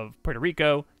city of Puerto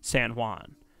Rico, San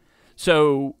Juan.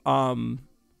 So,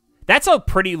 That's a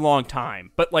pretty long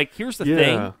time. But, like, here's the Yeah.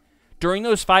 thing. During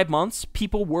those 5 months,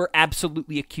 people were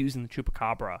absolutely accusing the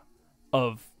Chupacabra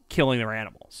of killing their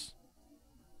animals.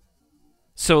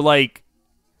 So, like,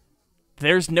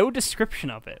 there's no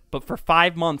description of it. But for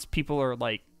 5 months, people are,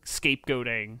 like,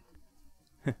 scapegoating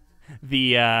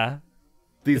the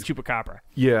Chupacabra.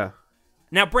 Yeah.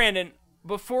 Now, Brandon,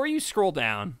 before you scroll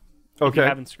down, if you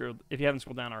haven't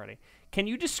scrolled down already, can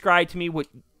you describe to me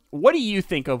what do you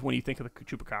think of when you think of the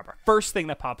Chupacabra? First thing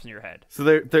that pops in your head. So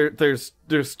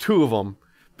there's two of them,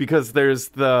 because there's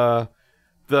the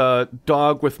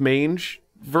dog with mange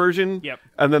version. Yep.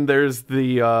 And then there's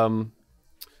the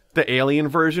alien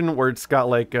version where it's got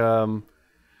like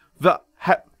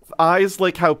eyes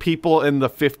like how people in the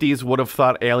 50s would have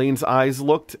thought aliens' eyes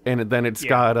looked, and then it's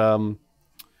got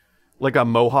like a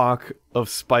mohawk of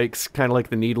spikes, kind of like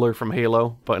the Needler from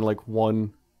Halo, but in like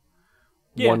one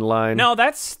line. No,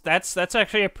 that's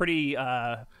actually a pretty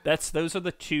those are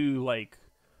the two like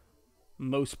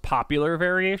most popular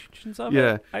variations of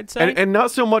it, I'd say. And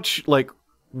not so much like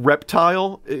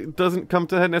reptile, it doesn't come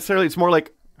to head necessarily. It's more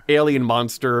like alien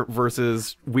monster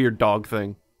versus weird dog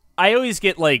thing. I always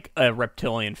get like a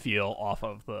reptilian feel off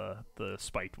of the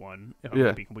spiked one, if I'm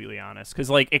gonna be completely honest, because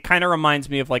like it kind of reminds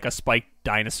me of like a spiked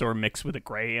dinosaur mixed with a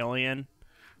gray alien.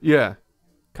 Yeah,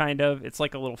 kind of. It's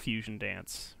like a little fusion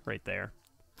dance right there.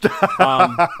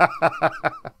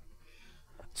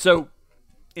 So,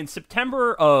 in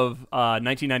September of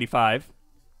 1995,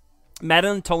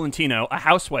 Madeline Tolentino, a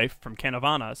housewife from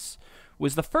Canovanas,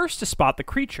 was the first to spot the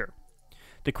creature.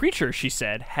 The creature, she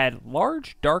said, had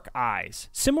large, dark eyes,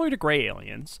 similar to gray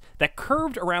aliens, that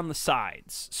curved around the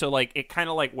sides. So, like, it kind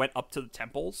of, like, went up to the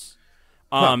temples.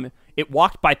 It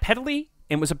walked bipedally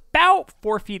and was about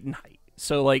 4 feet in height.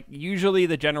 So, like, usually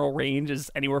the general range is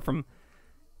anywhere from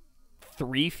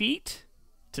 3 feet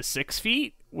to 6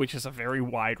 feet, which is a very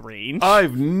wide range.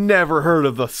 I've never heard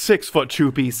of the 6-foot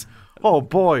Chupies. Oh,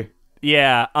 boy.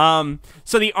 Yeah,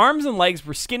 so the arms and legs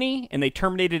were skinny, and they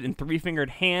terminated in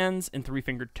 3-fingered hands and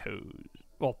 3-fingered toes.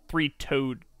 Well,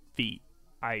 3-toed feet.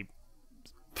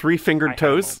 3-fingered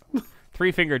toes?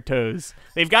 3-fingered toes.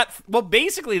 They've got, well,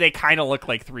 basically they kind of look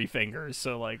like 3 fingers,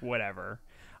 so, like, whatever.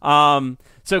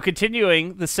 So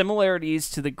continuing, the similarities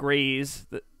to the grays,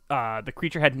 the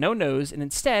creature had no nose, and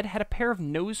instead had a pair of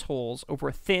nose holes over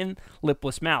a thin,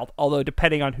 lipless mouth, although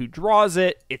depending on who draws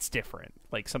it, it's different.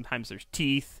 Like, sometimes there's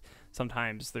teeth,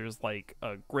 sometimes there's, like,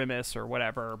 a grimace or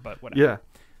whatever, but whatever.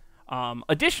 Yeah.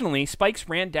 Additionally, spikes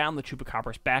ran down the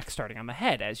Chupacabra's back, starting on the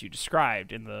head, as you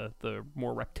described, in the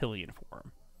more reptilian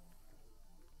form.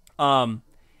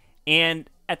 And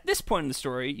at this point in the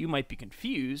story, you might be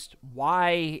confused.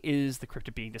 Why is the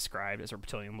cryptid being described as a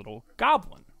reptilian little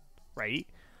goblin, right?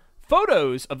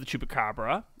 Photos of the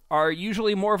Chupacabra are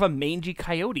usually more of a mangy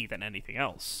coyote than anything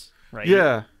else, right?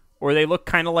 Yeah. Or they look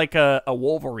kind of like a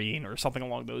Wolverine or something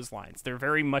along those lines. They're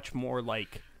very much more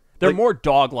like... They're more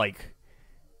dog-like.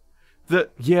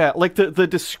 The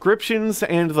descriptions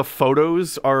and the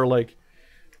photos are, like,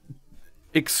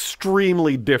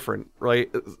 extremely different, right?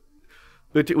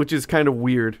 Which is kind of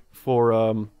weird for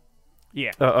a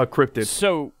cryptid.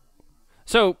 So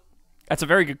that's a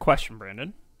very good question,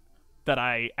 Brandon, that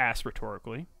I asked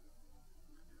rhetorically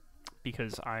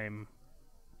because I'm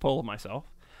full of myself.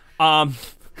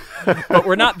 But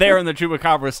we're not there in the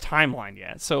Chupacabra's timeline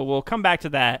yet, so we'll come back to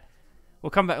that. We'll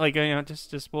come back, like, you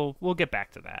know, we'll get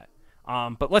back to that.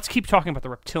 But let's keep talking about the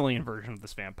reptilian version of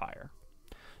this vampire.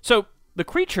 So the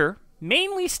creature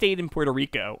mainly stayed in Puerto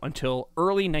Rico until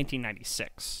early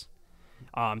 1996.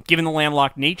 Given the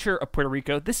landlocked nature of Puerto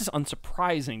Rico, this is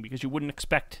unsurprising because you wouldn't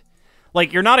expect,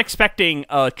 like, you're not expecting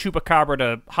a Chupacabra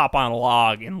to hop on a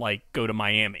log and, like, go to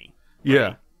Miami.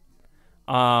 Right?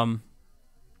 Yeah.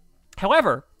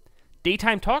 However,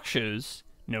 daytime talk shows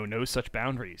know no such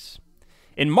boundaries.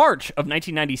 In March of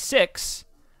 1996,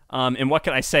 and what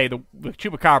can I say? The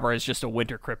Chupacabra is just a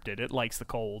winter cryptid. It likes the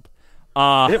cold.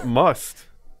 It must.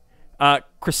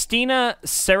 Christina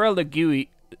Saralegui,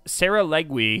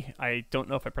 I don't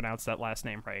know if I pronounced that last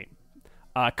name right,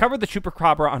 covered the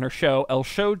Chupacabra on her show El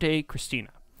Show de Cristina.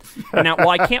 And now, while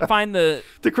I can't find the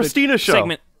Christina show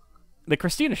segment, the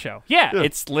Christina show, yeah,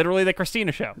 it's literally the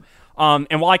Christina show.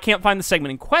 And while I can't find the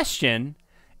segment in question,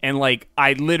 and, like,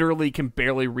 I literally can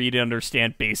barely read and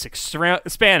understand basic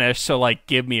Spanish, so, like,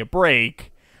 give me a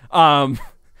break. The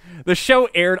show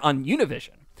aired on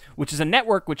Univision, which is a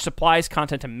network which supplies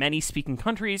content to many speaking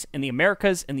countries in the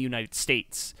Americas and the United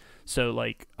States. So,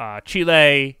 like,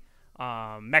 Chile,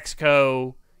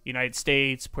 Mexico, United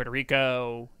States, Puerto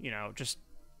Rico, you know, just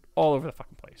all over the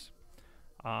fucking place.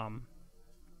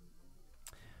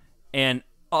 And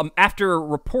after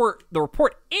the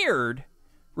report aired,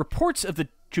 reports of the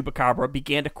Chupacabra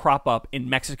began to crop up in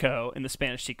Mexico and the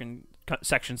Spanish-speaking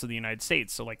sections of the United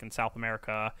States, so like in South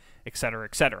America, et cetera,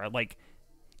 et cetera. Like,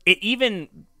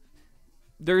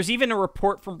 there's even a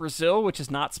report from Brazil, which is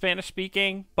not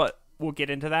Spanish-speaking, but we'll get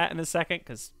into that in a second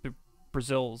because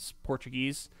Brazil's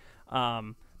Portuguese.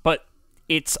 But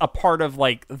it's a part of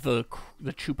like the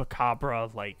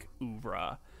Chupacabra like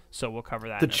oeuvre, so we'll cover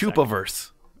that. The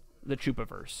Chupaverse. The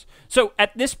Chupaverse. So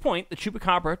at this point, the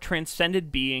Chupacabra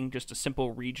transcended being just a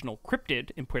simple regional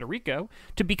cryptid in Puerto Rico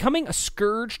to becoming a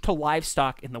scourge to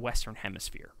livestock in the Western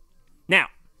Hemisphere. Now,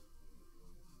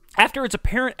 after its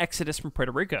apparent exodus from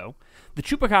Puerto Rico, the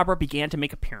Chupacabra began to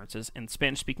make appearances in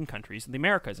Spanish-speaking countries in the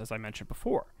Americas, as I mentioned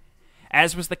before.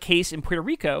 As was the case in Puerto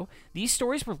Rico, these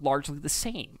stories were largely the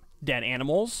same. Dead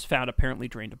animals found apparently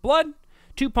drained of blood.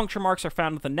 2 puncture marks are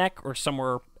found at the neck or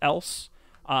somewhere else.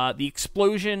 The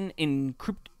explosion in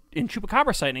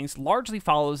Chupacabra sightings largely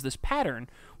follows this pattern,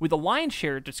 with the lion's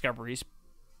share of discoveries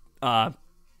of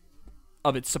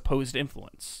its supposed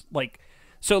influence.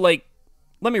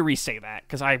 Let me re-say that,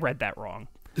 because I read that wrong.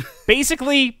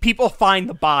 Basically, people find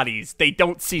the bodies. They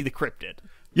don't see the cryptid.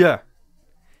 Yeah.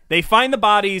 They find the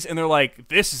bodies, and they're like,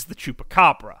 this is the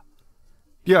Chupacabra.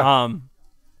 Yeah.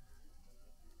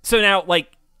 So now,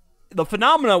 the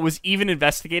phenomena was even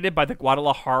investigated by the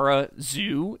Guadalajara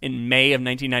Zoo in May of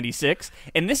 1996.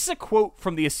 And this is a quote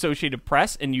from the Associated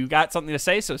Press, and you got something to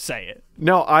say, so say it.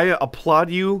 No, I applaud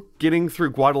you getting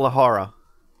through Guadalajara.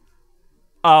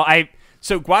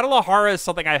 So Guadalajara is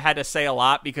something I had to say a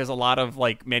lot because a lot of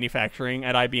manufacturing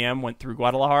at IBM went through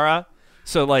Guadalajara.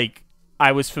 So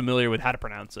I was familiar with how to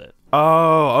pronounce it.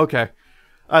 Oh, okay.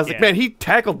 I was like, man, he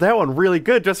tackled that one really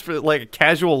good just for a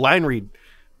casual line read.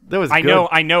 That was good.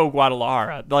 I know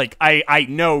Guadalajara. I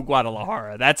know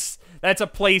Guadalajara. That's a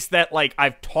place that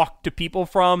I've talked to people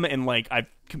from, and I've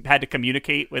had to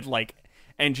communicate with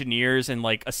engineers and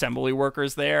assembly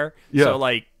workers there. Yeah.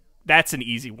 So that's an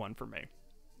easy one for me.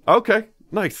 Okay,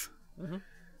 nice. Mm-hmm.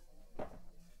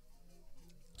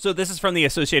 So this is from the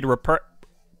Associated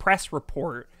Press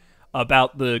report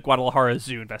about the Guadalajara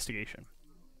Zoo investigation.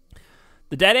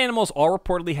 The dead animals all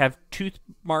reportedly have tooth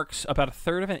marks about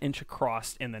 1/3 of an inch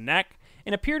across in the neck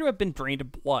and appear to have been drained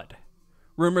of blood.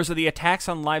 Rumors of the attacks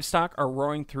on livestock are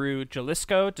roaring through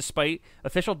Jalisco despite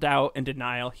official doubt and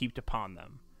denial heaped upon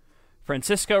them.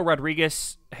 Francisco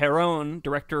Rodriguez Heron,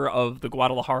 director of the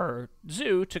Guadalajara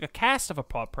Zoo, took a cast of a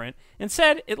paw print and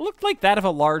said it looked like that of a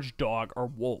large dog or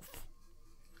wolf.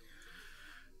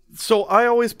 So I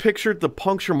always pictured the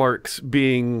puncture marks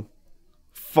being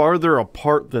farther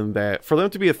apart than that. For them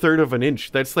to be 1/3 of an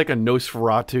inch, that's like a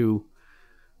Nosferatu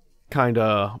kind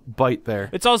of bite there.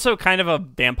 It's also kind of a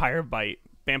vampire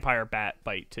bat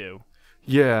bite too.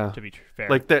 Yeah. To be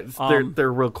fair.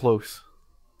 They're real close.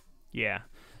 Yeah.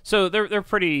 So they're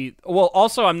pretty well.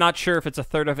 Also, I'm not sure if it's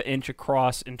 1/3 of an inch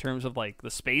across in terms of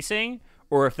the spacing,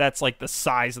 or if that's the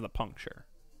size of the puncture.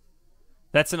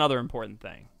 That's another important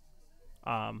thing.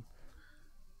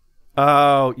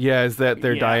 Oh yeah, is that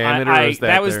their diameter? Or is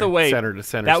that was their the way center to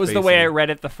center? That was the way I spacing? read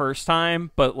it the first time,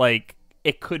 but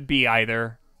it could be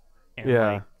either. And,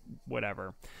 yeah.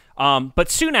 Whatever.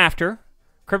 But soon after,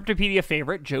 Cryptopedia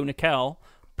favorite Joe Nickel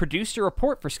produced a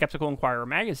report for Skeptical Inquirer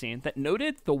magazine that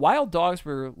noted the wild dogs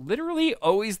were literally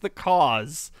always the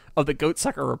cause of the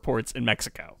goatsucker reports in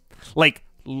Mexico.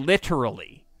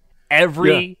 Literally,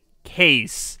 every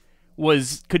case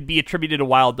could be attributed to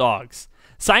wild dogs.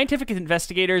 Scientific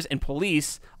investigators and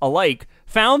police alike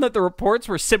found that the reports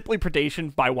were simply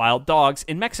predation by wild dogs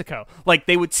in Mexico.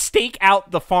 They would stake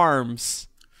out the farms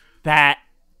that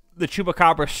the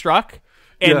Chupacabra struck,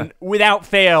 and without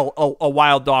fail, a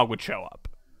wild dog would show up.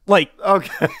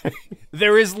 Okay.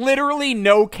 There is literally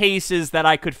no cases that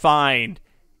I could find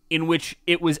in which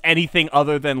it was anything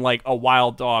other than a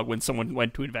wild dog when someone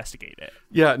went to investigate it.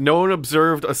 Yeah, no one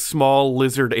observed a small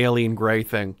lizard alien gray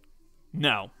thing.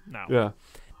 No. Yeah.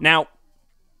 Now,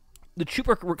 the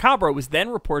Chupacabra was then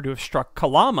reported to have struck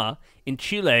Calama in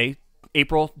Chile,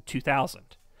 April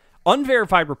 2000.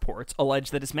 Unverified reports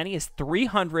allege that as many as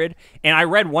 300, and I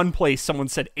read one place someone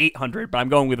said 800, but I'm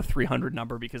going with a 300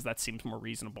 number because that seems more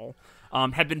reasonable,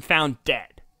 had been found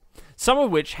dead. Some of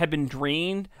which had been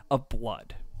drained of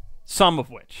blood. Some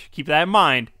of which. Keep that in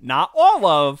mind. Not all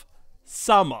of,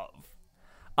 some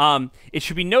of. It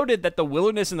should be noted that the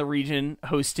wilderness in the region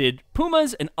hosted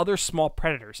pumas and other small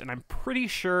predators, and I'm pretty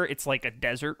sure it's a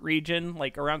desert region,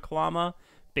 around Calama,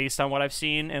 based on what I've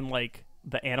seen in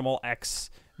the Animal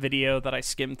X video that I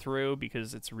skimmed through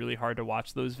because it's really hard to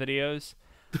watch those videos.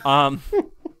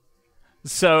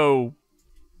 So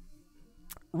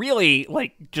really,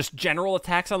 like, just general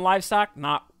attacks on livestock,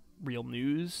 not real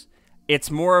news.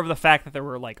 It's more of the fact that there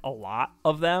were, like, a lot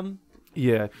of them.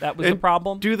 Yeah. That was the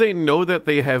problem. Do they know that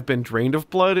they have been drained of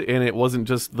blood and it wasn't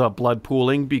just the blood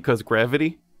pooling because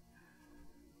gravity?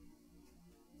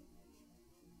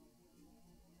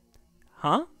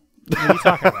 Huh? What are you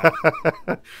talking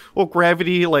about? Well,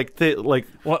 gravity, like,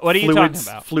 what are you talking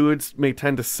about? Fluids may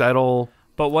tend to settle.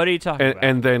 But what are you talking about?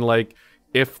 And then, like,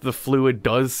 if the fluid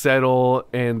does settle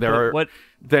and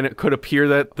then it could appear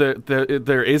that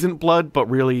there isn't blood, but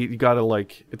really you gotta,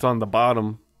 like, it's on the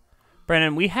bottom.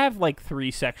 Brandon, we have like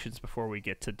 3 sections before we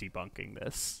get to debunking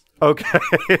this. Okay.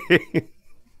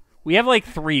 We have like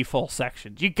 3 full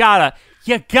sections. You gotta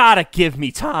give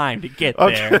me time to get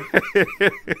there.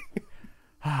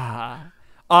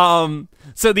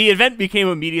 So the event became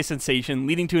a media sensation,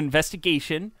 leading to an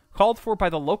investigation called for by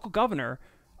the local governor,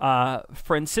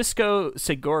 Francisco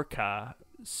Segovia,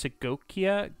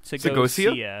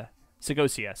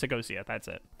 that's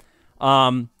it.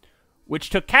 Which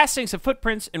took castings of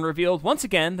footprints and revealed once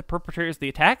again the perpetrators of the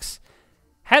attacks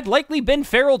had likely been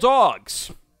feral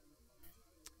dogs.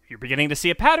 If you're beginning to see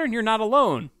a pattern, you're not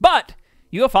alone. But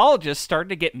ufologists started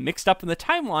to get mixed up in the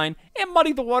timeline and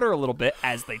muddy the water a little bit,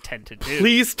 as they tend to do.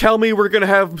 Please tell me we're going to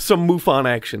have some MUFON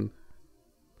action.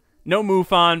 No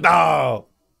MUFON. Oh.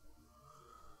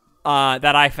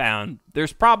 That I found.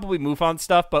 There's probably MUFON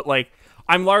stuff, but like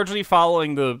I'm largely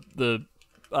following the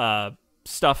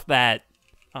stuff that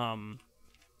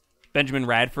Benjamin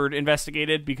Radford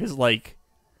investigated, because like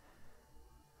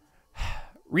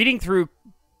reading through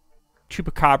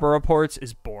Chupacabra reports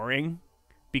is boring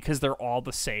because they're all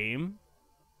the same.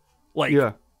 Like,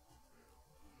 yeah.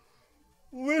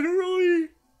 Literally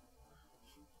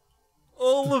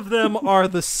all of them are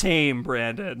the same,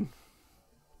 Brandon.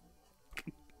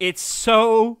 It's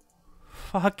so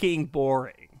fucking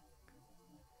boring.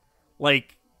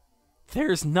 Like,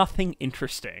 there's nothing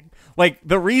interesting. Like,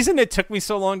 the reason it took me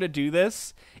so long to do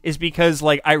this is because,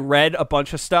 like, I read a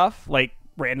bunch of stuff, like,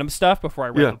 random stuff before I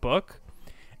read the book.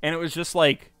 And it was just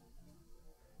like,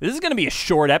 this is going to be a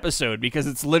short episode because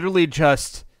it's literally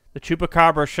just the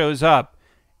Chupacabra shows up,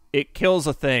 it kills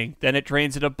a thing, then it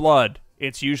drains it of blood.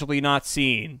 It's usually not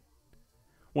seen.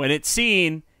 When it's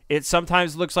seen, it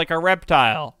sometimes looks like a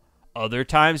reptile. Other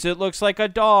times it looks like a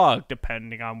dog,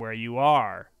 depending on where you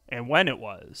are and when it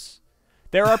was.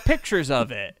 There are pictures of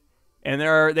it, and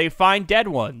they find dead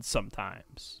ones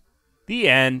sometimes. The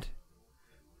end.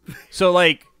 So,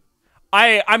 like,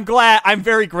 I'm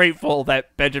very grateful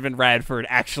that Benjamin Radford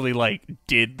actually, like,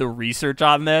 did the research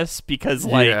on this, because,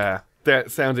 like... Yeah,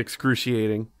 that sounds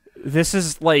excruciating. This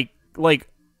is, like...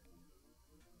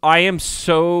 I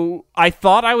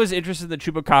thought I was interested in the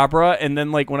Chupacabra, and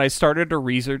then, like, when I started to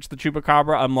research the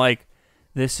Chupacabra, I'm like,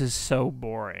 this is so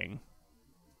boring.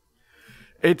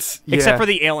 Except for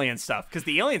the alien stuff, because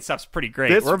the alien stuff's pretty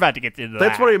great. We're about to get into that.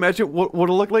 That's what I imagine what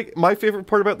it'll look like. My favorite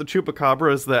part about the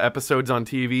Chupacabra is the episodes on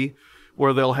TV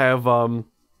where they'll have,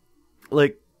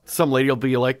 like, some lady will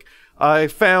be like, I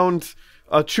found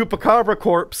a Chupacabra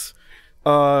corpse,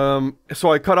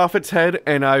 so I cut off its head,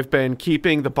 and I've been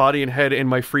keeping the body and head in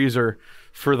my freezer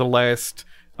for the last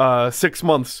 6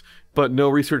 months, but no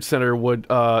research center would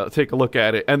take a look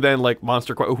at it. And then, like,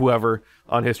 Monster whoever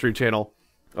on History Channel,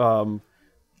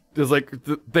 is like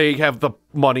they have the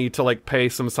money to, like, pay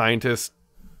some scientists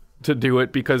to do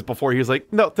it, because before he was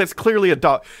like, no, that's clearly a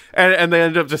dog, and they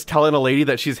ended up just telling a lady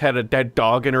that she's had a dead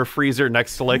dog in her freezer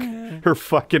next to, like, her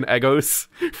fucking Eggos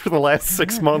for the last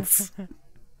 6 months.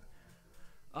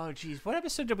 Oh, geez. What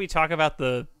episode did we talk about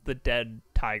the dead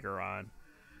tiger on?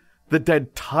 The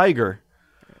dead tiger?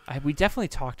 We definitely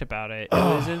talked about it. It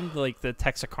was in, like, the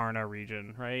Texarkana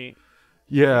region, right?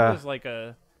 Yeah. It was like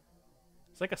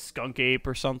it's like a skunk ape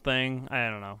or something. I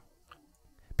don't know.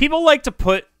 People like to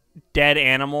put dead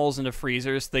animals into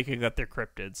freezers thinking that they're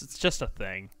cryptids. It's just a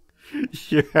thing.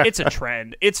 Yeah. It's a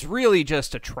trend. It's really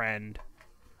just a trend.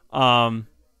 So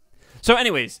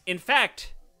anyways, in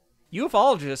fact,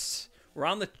 ufologists were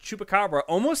on the Chupacabra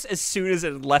almost as soon as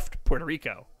it left Puerto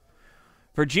Rico.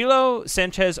 Virgilio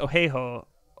Sanchez Osejo?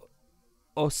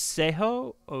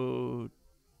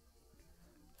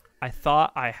 I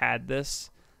thought I had this.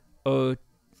 Osejo?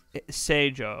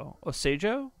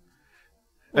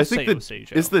 I think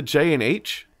is the J and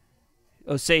H?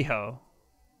 Osejo.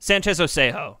 Sanchez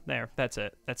Osejo. There, that's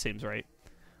it. That seems right.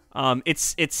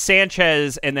 It's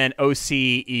Sanchez and then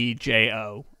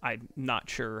Ocejo. I'm not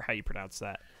sure how you pronounce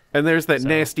that. And there's that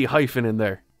nasty hyphen in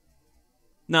there.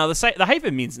 No, the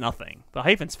hyphen means nothing. The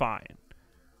hyphen's fine.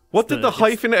 What did the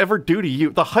hyphen ever do to you?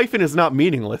 The hyphen is not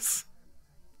meaningless.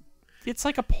 It's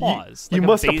like a pause. You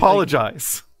must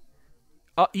apologize.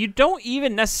 You don't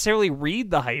even necessarily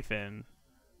read the hyphen.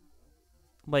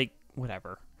 Like,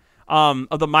 whatever.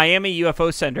 Of the Miami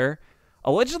UFO Center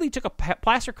allegedly took a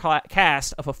plaster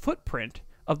cast of a footprint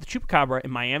of the Chupacabra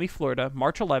in Miami, Florida,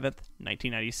 March 11th,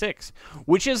 1996,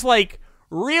 which is like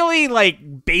really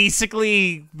like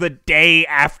basically the day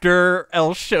after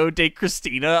El Show de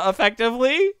Cristina,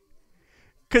 effectively,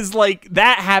 because like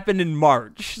that happened in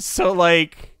March, so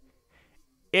like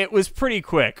it was pretty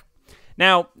quick.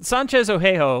 Now, Sanchez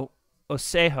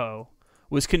Osejo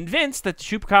was convinced that the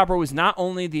Chupacabra was not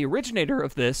only the originator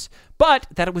of this, but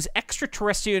that it was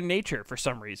extraterrestrial in nature for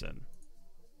some reason.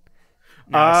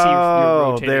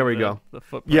 Now, there we go. The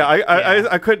footprint. Yeah,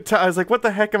 I couldn't tell. I was like, what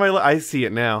the heck am I... I see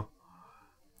it now.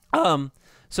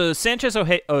 So Sanchez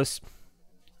the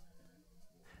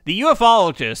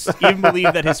ufologist even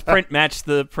believed that his print matched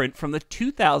the print from the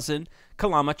 2000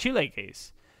 Calama, Chile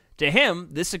case. To him,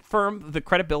 this affirmed the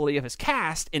credibility of his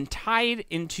cast and tied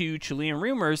into Chilean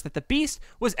rumors that the beast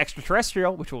was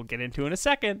extraterrestrial, which we'll get into in a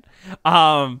second.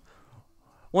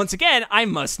 Once again, I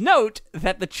must note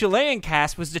that the Chilean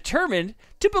cast was determined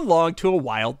to belong to a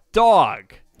wild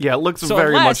dog. Yeah, it looks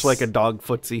very much like a dog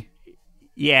footsie.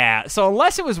 Yeah, so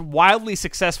unless it was wildly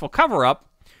successful cover-up,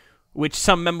 which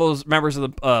some members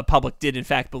of the public did in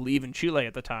fact believe in Chile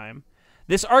at the time,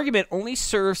 this argument only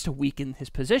serves to weaken his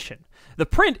position. The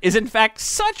print is in fact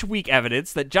such weak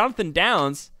evidence that Jonathan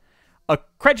Downs, a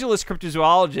credulous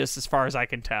cryptozoologist as far as I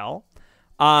can tell,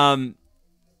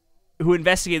 who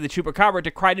investigated the Chupacabra,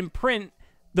 decried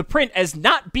the print as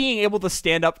not being able to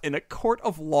stand up in a court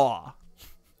of law.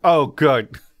 Oh,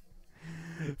 good.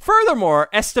 Furthermore,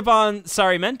 Esteban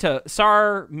Sarmiento,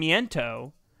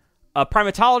 a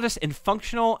primatologist and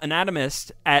functional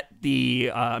anatomist at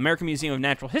the American Museum of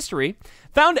Natural History,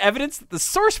 found evidence that the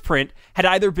source print had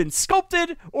either been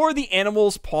sculpted or the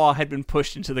animal's paw had been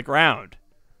pushed into the ground.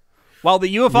 While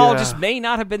the ufologist may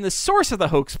not have been the source of the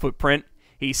hoax footprint,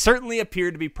 he certainly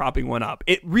appeared to be propping one up.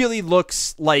 It really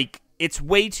looks like it's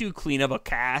way too clean of a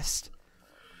cast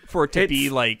for it to be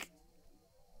like...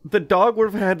 The dog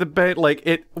would have had to bet, like,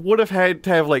 it would have had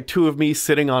to have, like, two of me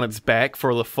sitting on its back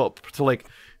for the foot to, like,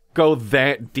 go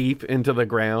that deep into the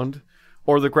ground.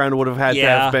 Or the ground would have had to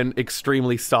have been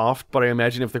extremely soft, but I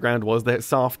imagine if the ground was that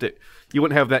soft, you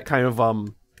wouldn't have that kind of,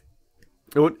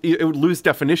 it would lose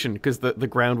definition, because the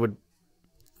ground would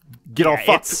get all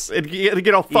fucked. It'd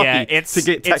get all fucky to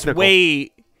get technical.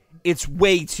 It's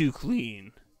way too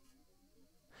clean.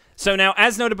 So now,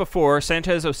 as noted before,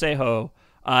 Sanchez Osejo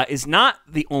is not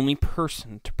the only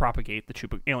person to propagate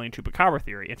the alien Chupacabra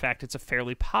theory. In fact, it's a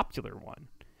fairly popular one.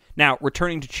 Now,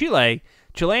 returning to Chile,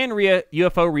 Chilean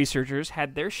UFO researchers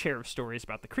had their share of stories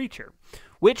about the creature,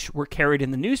 which were carried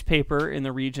in the newspaper in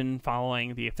the region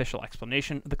following the official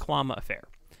explanation of the Calama affair.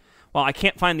 While I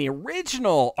can't find the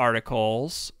original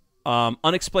articles,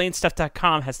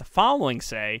 unexplainedstuff.com has the following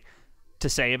to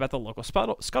say about the local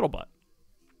scuttlebutt.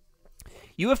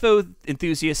 UFO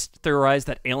enthusiasts theorize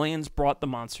that aliens brought the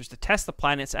monsters to test the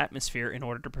planet's atmosphere in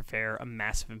order to prepare a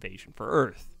massive invasion for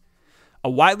Earth. A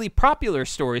widely popular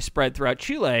story spread throughout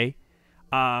Chile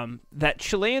that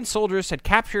Chilean soldiers had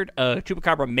captured a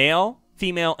Chupacabra male,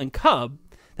 female, and cub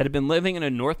that had been living in a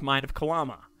north mine of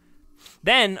Calama.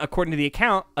 Then, according to the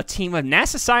account, a team of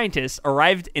NASA scientists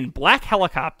arrived in black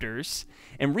helicopters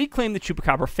and reclaimed the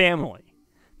Chupacabra family.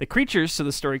 The creatures, so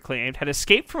the story claimed, had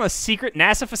escaped from a secret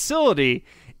NASA facility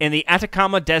in the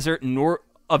Atacama Desert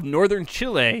of northern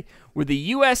Chile, where the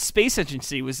U.S. Space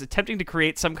Agency was attempting to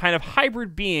create some kind of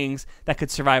hybrid beings that could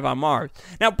survive on Mars.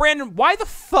 Now, Brandon, why the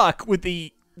fuck would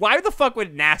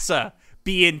NASA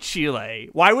be in Chile?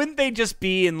 Why wouldn't they just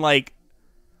be in like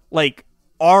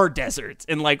our deserts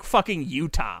in like fucking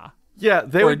Utah? Yeah,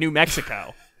 or New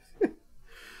Mexico.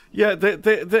 Yeah,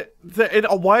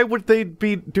 why would they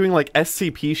be doing like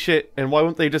SCP shit, and why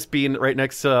wouldn't they just be right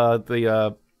next to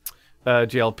the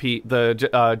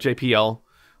JPL?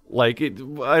 Like,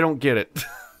 I don't get it.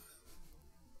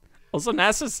 Also, there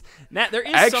is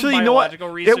actually, some biological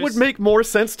research. It would make more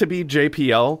sense to be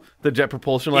JPL, the Jet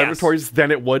Propulsion Laboratories,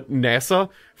 than it would NASA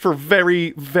for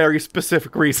very, very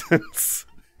specific reasons.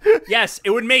 Yes,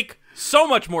 it would make so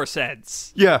much more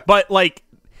sense. Yeah, but like.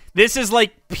 This is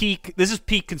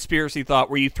peak conspiracy thought,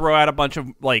 where you throw out a bunch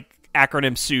of like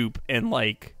acronym soup and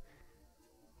like,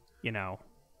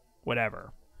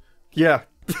 whatever. Yeah.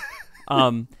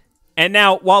 And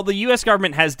now, while the U.S.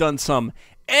 government has done some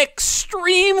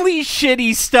extremely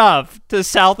shitty stuff to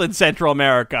South and Central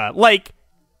America, like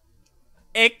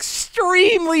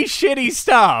extremely shitty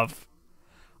stuff,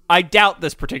 I doubt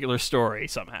this particular story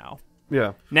somehow.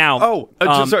 Yeah. Now,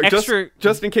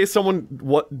 just in case someone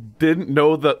didn't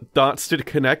know the dots to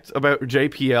connect about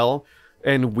JPL,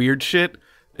 and weird shit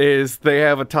is they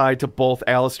have a tie to both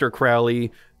Aleister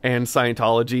Crowley and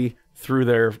Scientology through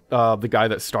their the guy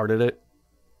that started it.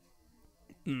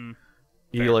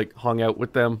 He like hung out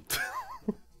with them.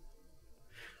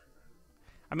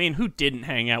 I mean, who didn't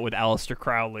hang out with Aleister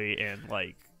Crowley and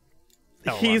like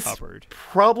L. Ron He's Hubbard?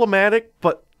 problematic,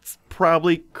 but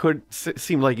probably could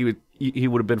seem like he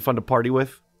would have been fun to party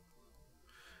with.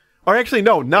 Or actually,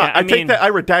 no, not. Yeah, I take that.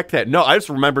 I redact that. No, I just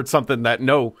remembered something that.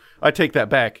 No, I take that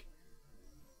back.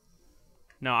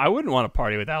 No, I wouldn't want to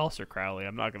party with Aleister Crowley.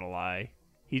 I'm not gonna lie.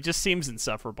 He just seems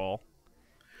insufferable,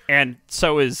 and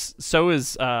so is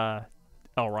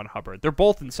L. Ron Hubbard. They're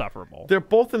both insufferable.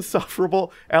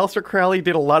 Aleister Crowley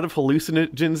did a lot of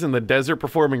hallucinogens in the desert,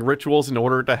 performing rituals in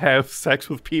order to have sex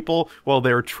with people while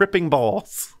they were tripping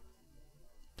balls.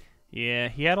 Yeah,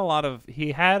 he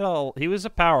was a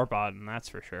power bottom, that's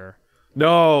for sure.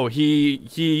 No,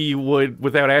 he would,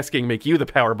 without asking, make you the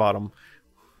power bottom.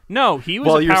 No, he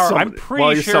was a power. I'm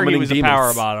pretty sure he was a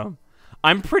power bottom.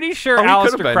 I'm pretty sure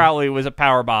Aleister Crowley was a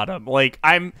power bottom.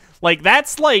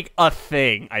 That's like a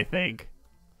thing, I think.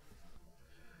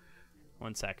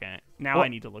 1 second. Now I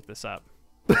need to look this up.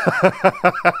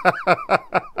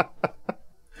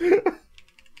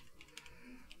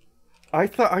 I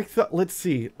thought. Let's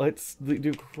see. Let's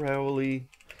do Crowley.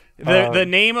 The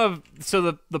name of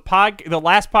the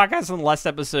last podcast on the last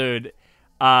episode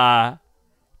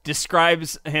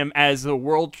describes him as the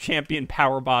world champion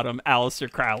power bottom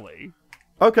Aleister Crowley.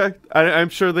 Okay, I'm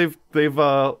sure they've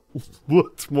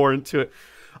looked more into it.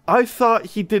 I thought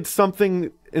he did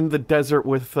something in the desert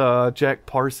with Jack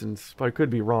Parsons, but I could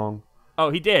be wrong. Oh,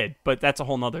 he did, but that's a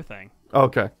whole nother thing.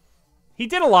 Okay. He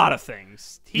did a lot of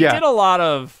things. He got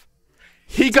around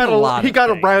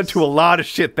to a lot of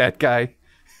shit, that guy.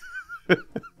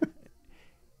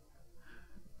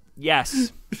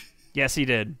 Yes. Yes, he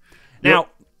did. Now,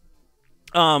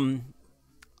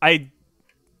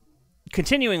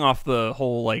 continuing off the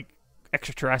whole like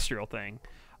extraterrestrial thing,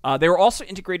 they were also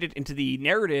integrated into the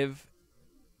narrative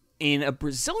in a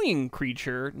Brazilian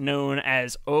creature known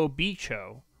as O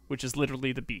Bicho, which is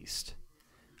literally the beast.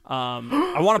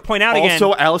 I want to point out again.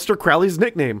 Also, Aleister Crowley's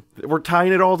nickname. We're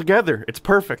tying it all together. It's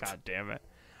perfect. God damn it.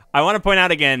 I want to point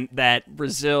out again that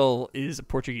Brazil is a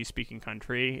Portuguese-speaking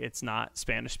country. It's not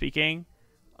Spanish-speaking.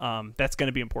 That's going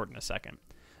to be important in a second.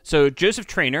 So Joseph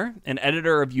Traynor, an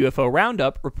editor of UFO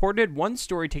Roundup, reported one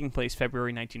story taking place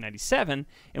February 1997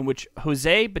 in which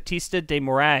Jose Batista de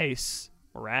Moraes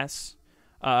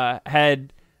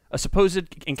had a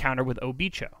supposed encounter with O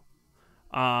Bicho.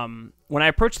 When I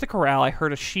approached the corral, I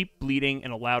heard a sheep bleating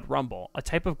and a loud rumble, a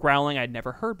type of growling I'd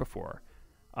never heard before,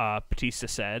 Batista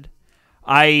said.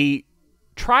 I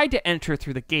tried to enter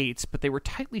through the gates, but they were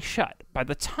tightly shut. By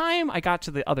the time I got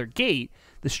to the other gate,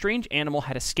 the strange animal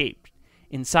had escaped.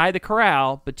 Inside the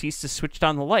corral, Batista switched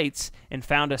on the lights and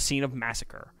found a scene of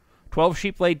massacre. 12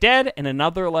 sheep lay dead, and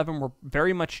another 11 were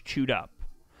very much chewed up.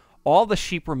 All the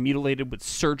sheep were mutilated with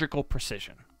surgical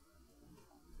precision.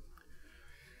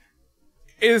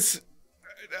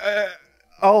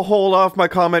 I'll hold off my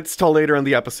comments till later in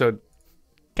the episode.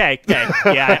 Okay.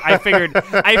 Yeah, I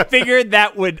figured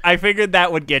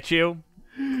that would get you.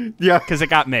 Yeah, because it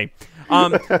got me.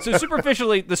 So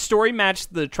superficially, the story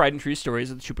matched the tried and true stories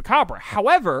of the Chupacabra.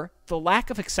 However, the lack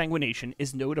of exsanguination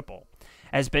is notable.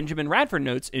 As Benjamin Radford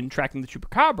notes in Tracking the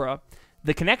Chupacabra,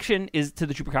 the connection to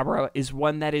the Chupacabra is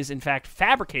one that is in fact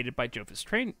fabricated by Joseph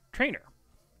Traynor.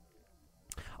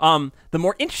 The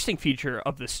more interesting feature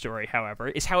of this story, however,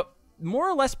 is how it more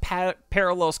or less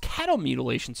parallels cattle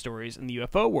mutilation stories in the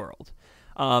UFO world,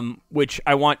 which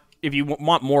I want, if you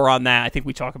want more on that, I think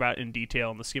we talk about in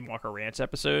detail in the Skinwalker Ranch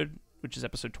episode, which is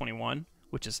episode 21,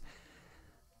 which is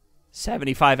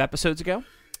 75 episodes ago.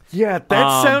 Yeah,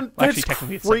 that's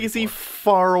crazy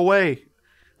far away.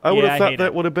 I would have thought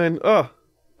that would have been,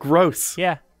 gross.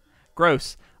 Yeah,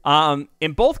 gross.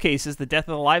 In both cases, the death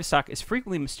of the livestock is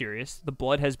frequently mysterious. The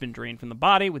blood has been drained from the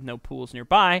body with no pools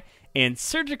nearby, and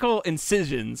surgical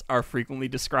incisions are frequently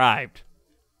described.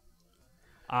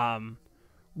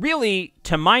 Really,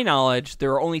 to my knowledge,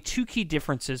 there are only two key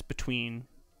differences between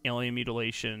alien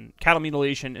mutilation, cattle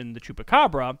mutilation, and the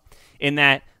Chupacabra, in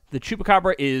that the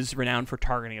Chupacabra is renowned for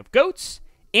targeting of goats,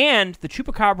 and the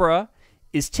Chupacabra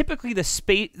is typically the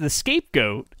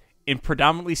scapegoat in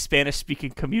predominantly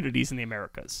Spanish-speaking communities in the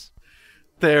Americas.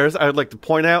 I would like to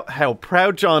point out how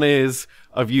proud John is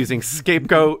of using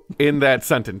scapegoat in that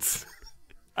sentence.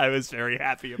 I was very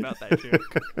happy about that joke.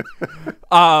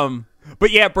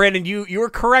 But yeah, Brandon, you were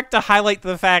correct to highlight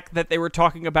the fact that they were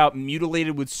talking about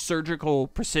mutilated with surgical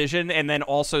precision, and then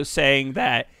also saying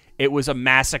that it was a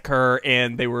massacre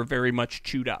and they were very much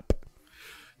chewed up.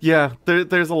 Yeah,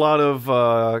 there's a lot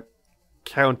of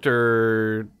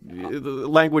counter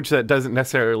language that doesn't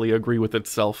necessarily agree with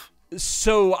itself.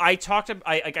 So I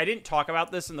didn't talk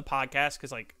about this in the podcast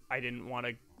because like I didn't want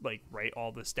to like write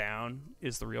all this down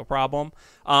is the real problem.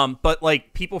 But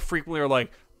like people frequently are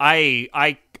like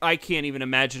I can't even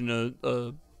imagine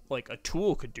a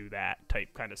tool could do that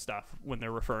type kind of stuff when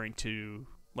they're referring to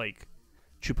like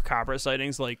Chupacabra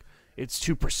sightings. Like it's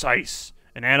too precise.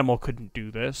 An animal couldn't do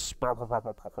this.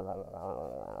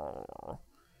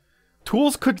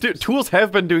 Tools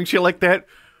have been doing shit like that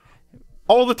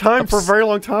all the time for a very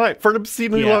long time, for an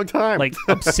obscenely long time. Like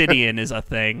obsidian is a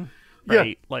thing, right?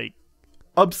 Yeah. Like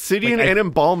obsidian and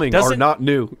embalming are not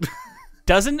new.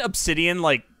 Doesn't obsidian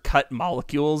like cut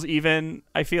molecules? Even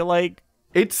I feel like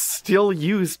it's still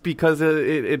used because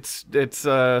it's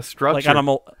structure. Like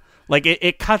on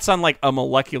it cuts on like a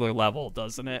molecular level,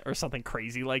 doesn't it, or something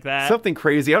crazy like that? Something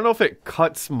crazy. I don't know if it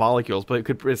cuts molecules, but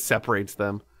it separates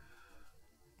them.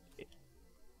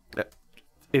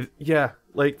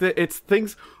 It's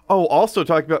things. Oh, also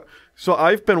talking about. So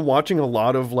I've been watching a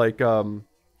lot of like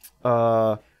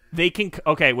They can.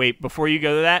 Okay, wait. Before you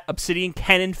go to that, obsidian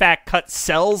can in fact cut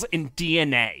cells in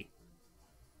DNA.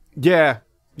 Yeah.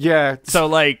 So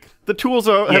like the tools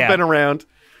have been around.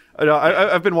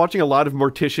 I've been watching a lot of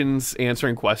morticians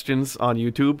answering questions on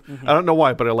YouTube. Mm-hmm. I don't know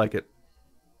why, but I like it.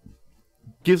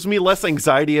 Gives me less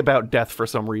anxiety about death for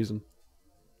some reason.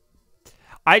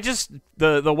 I just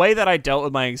the way that I dealt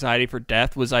with my anxiety for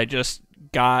death was I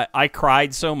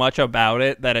cried so much about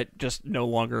it that it just I no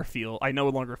longer feel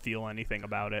anything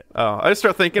about it. Oh, I just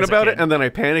start thinking about it and then I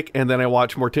panic and then I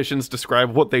watch morticians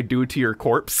describe what they do to your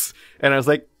corpse and I was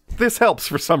like, this helps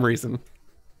for some reason.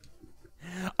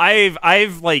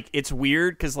 I've like, it's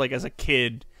weird because like as a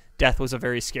kid, death was a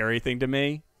very scary thing to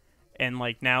me, and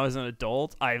like now as an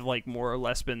adult, I've like more or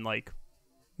less been like,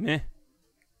 meh.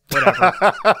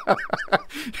 Whatever.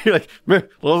 You're like, man,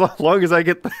 well, as long as I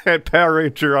get that Power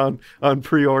Ranger on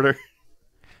pre-order.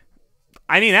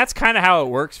 I mean, that's kind of how it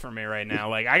works for me right now.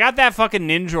 Like, I got that fucking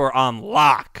Ninja on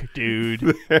lock,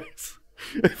 dude.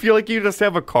 I feel like you just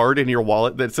have a card in your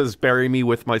wallet that says, bury me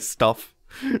with my stuff.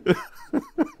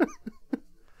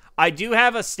 I do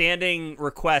have a standing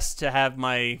request to have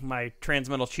my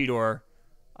Transmetal Cheetor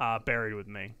buried with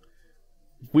me.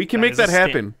 We can make that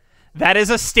happen. That is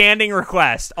a standing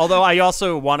request. Although I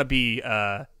also want to be,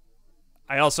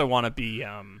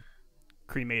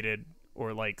 cremated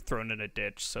or like thrown in a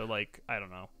ditch. So like, I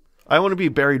don't know. I want to be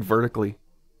buried vertically.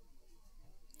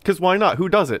 Because why not? Who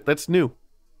does it? That's new.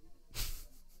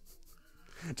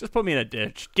 Just put me in a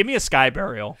ditch. Give me a sky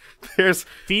burial.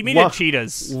 Feed me to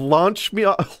cheetahs. Launch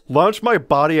my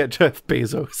body at Jeff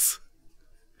Bezos.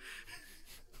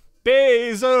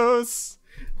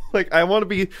 Like, I want to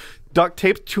be duct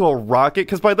taped to a rocket,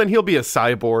 because by then he'll be a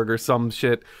cyborg or some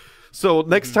shit. So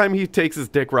next time he takes his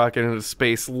dick rocket into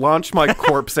space, launch my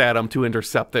corpse at him to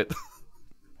intercept it.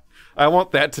 I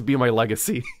want that to be my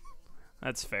legacy.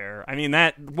 That's fair. I mean,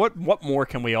 what more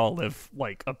can we all live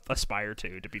like aspire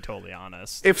to be totally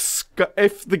honest? If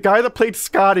the guy that played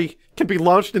Scotty can be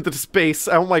launched into space,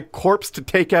 I want my corpse to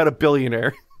take out a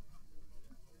billionaire.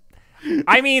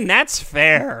 I mean, that's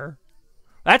fair.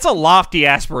 That's a lofty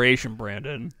aspiration,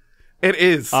 Brandon. It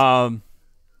is. So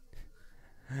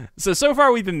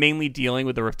far we've been mainly dealing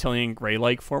with the reptilian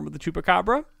gray-like form of the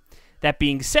Chupacabra. That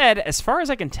being said, as far as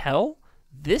I can tell,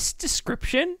 this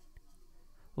description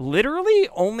literally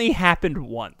only happened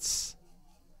once.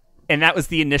 And that was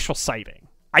the initial sighting.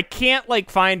 I can't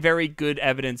find very good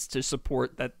evidence to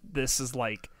support that this is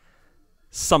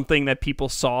something that people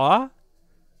saw.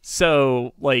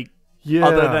 So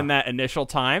other than that initial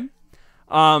time.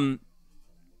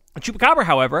 Chupacabra,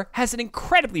 however, has an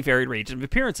incredibly varied range of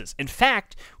appearances. In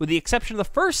fact, with the exception of the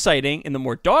first sighting and the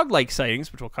more dog-like sightings,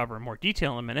 which we'll cover in more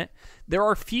detail in a minute, there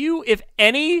are few, if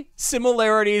any,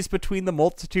 similarities between the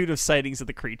multitude of sightings of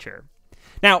the creature.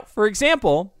 Now, for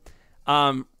example,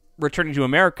 returning to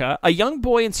America, a young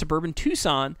boy in suburban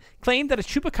Tucson claimed that a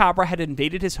Chupacabra had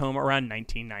invaded his home around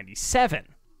 1997.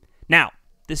 Now,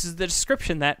 this is the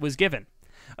description that was given.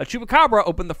 A Chupacabra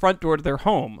opened the front door to their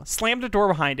home, slammed a door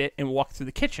behind it, and walked through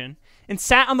the kitchen, and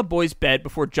sat on the boy's bed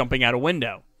before jumping out a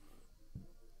window.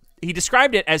 He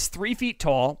described it as 3 feet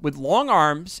tall, with long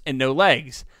arms and no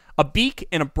legs, a beak,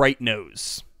 and a bright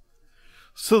nose.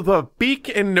 So the beak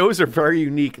and nose are very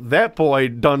unique. That boy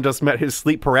done just met his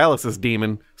sleep paralysis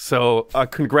demon, so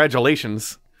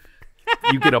congratulations.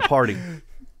 You get a party.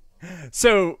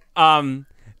 So,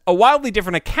 a wildly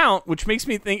different account, which makes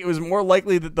me think it was more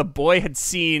likely that the boy had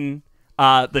seen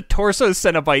the torso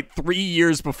Cenobite 3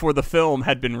 years before the film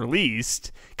had been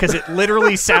released, because it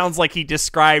literally sounds like he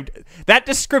described... That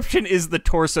description is the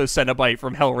torso Cenobite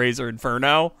from Hellraiser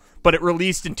Inferno, but it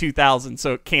released in 2000,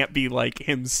 so it can't be like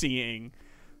him seeing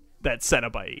that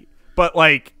Cenobite. But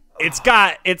like, it's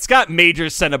got major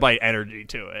Cenobite energy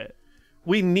to it.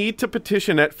 We need to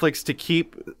petition Netflix to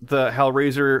keep the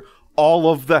Hellraiser,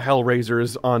 all of the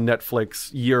Hellraisers on Netflix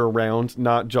year-round,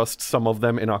 not just some of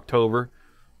them in October.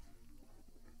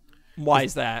 Why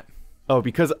is that? Oh,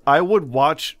 because I would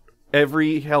watch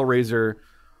every Hellraiser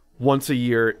once a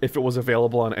year if it was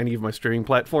available on any of my streaming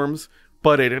platforms,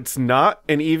 but it's not.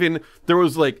 And even there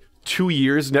was like 2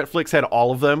 years Netflix had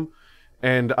all of them,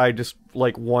 and I just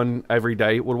like one every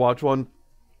day would watch one.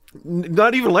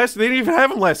 Not even last. They didn't even have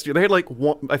them last year. They had like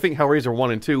one, I think Hellraiser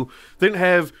 1 and 2. They didn't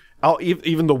have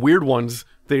even the weird ones.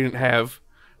 They didn't have.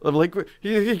 I'm like,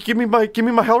 give me my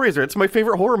Hellraiser. It's my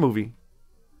favorite horror movie.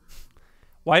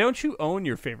 Why don't you own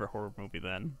your favorite horror movie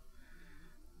then?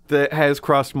 That has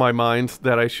crossed my mind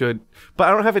that I should, but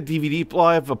I don't have a DVD. Well,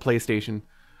 I have a PlayStation.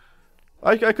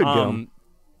 I could go.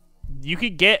 You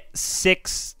could get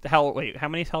 6 Wait, how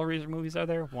many Hellraiser movies are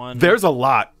there? One. There's a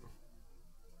lot.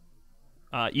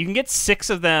 You can get 6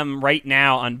 of them right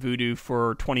now on Vudu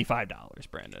for $25,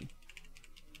 Brandon.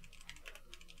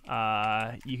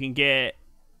 You can get...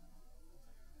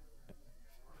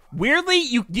 Weirdly,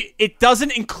 it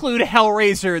doesn't include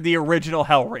Hellraiser, the original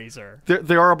Hellraiser.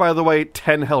 There are, by the way,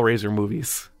 10 Hellraiser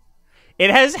movies. It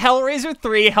has Hellraiser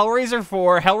 3, Hellraiser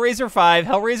 4, Hellraiser 5,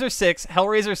 Hellraiser 6,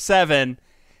 Hellraiser 7,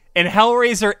 and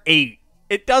Hellraiser 8.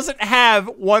 It doesn't have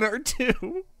 1 or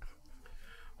 2.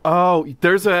 Oh,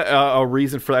 there's a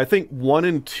reason for that. I think 1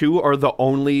 and 2 are the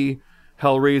only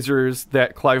Hellraisers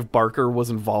that Clive Barker was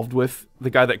involved with, the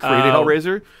guy that created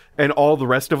Hellraiser, and all the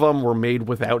rest of them were made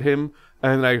without him.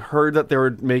 And I heard that they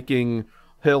were making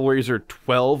Hellraiser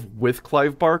 12 with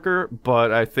Clive Barker,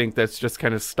 but I think that's just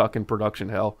kind of stuck in production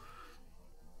hell.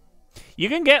 You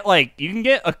can get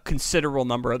a considerable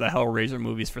number of the Hellraiser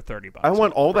movies for $30. I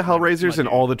want all the Hellraisers and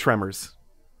all the Tremors.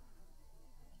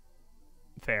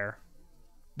 Fair.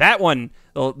 That one,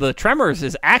 the Tremors,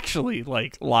 is actually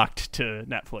like locked to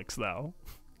Netflix though,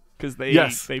 because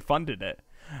they funded it.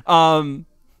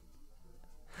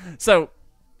 So,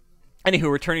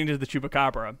 anywho, returning to the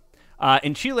Chupacabra.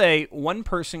 In Chile, one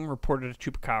person reported a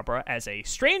Chupacabra as a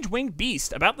strange winged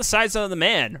beast about the size of the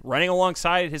man running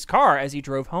alongside his car as he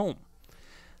drove home.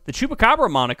 The Chupacabra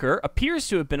moniker appears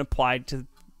to have been applied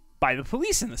by the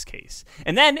police in this case.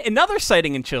 And then another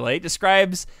sighting in Chile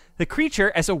describes the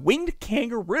creature as a winged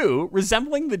kangaroo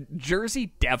resembling the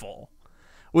Jersey Devil,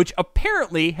 which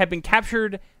apparently had been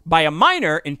captured by a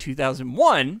miner in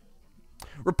 2001.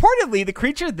 Reportedly, the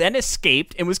creature then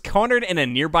escaped and was cornered in a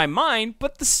nearby mine,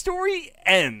 but the story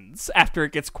ends after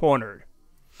it gets cornered.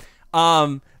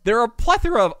 There are a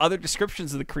plethora of other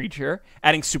descriptions of the creature,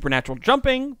 adding supernatural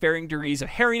jumping, varying degrees of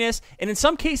hairiness, and in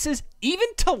some cases, even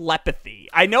telepathy.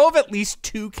 I know of at least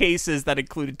 2 cases that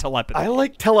included telepathy. I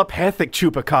like telepathic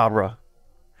Chupacabra.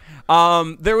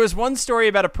 There was one story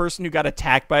about a person who got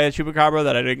attacked by a Chupacabra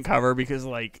that I didn't cover because,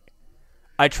 like,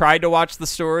 I tried to watch the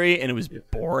story and it was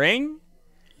boring.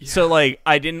 Yeah. So, like,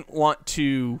 I didn't want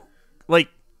to, like,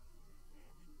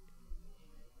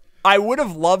 I would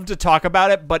have loved to talk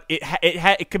about it, but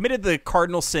it committed the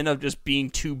cardinal sin of just being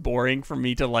too boring for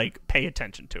me to, like, pay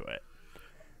attention to it.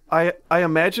 I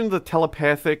imagine the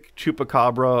telepathic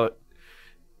Chupacabra,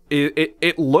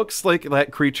 it looks like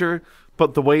that creature,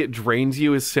 but the way it drains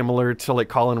you is similar to, like,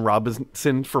 Colin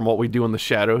Robinson from What We Do in the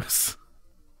Shadows.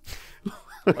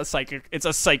 It's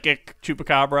a psychic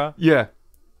Chupacabra. Yeah.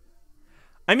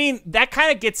 I mean, that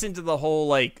kind of gets into the whole,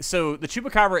 like, so the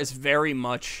Chupacabra is very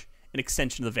much an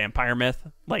extension of the vampire myth.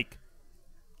 Like,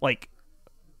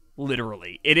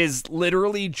 literally. It is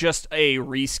literally just a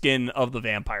reskin of the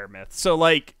vampire myth. So,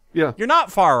 like, yeah, you're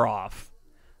not far off.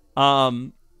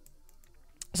 So,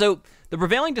 the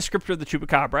prevailing descriptor of the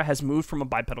Chupacabra has moved from a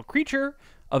bipedal creature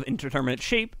of indeterminate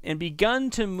shape and begun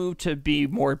to move to be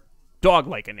more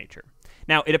dog-like in nature.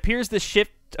 Now, it appears this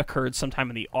shift occurred sometime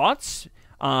in the aughts,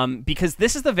 because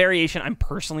this is the variation I'm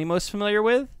personally most familiar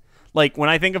with. Like, when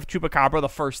I think of Chupacabra, the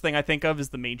first thing I think of is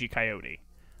the mangy coyote.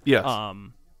 Yes.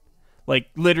 Like,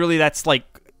 literally, that's like,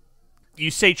 you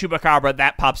say Chupacabra,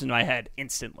 that pops into my head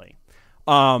instantly.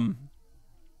 Now,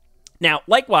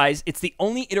 likewise, it's the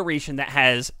only iteration that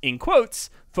has, in quotes,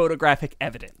 photographic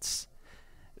evidence.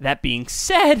 That being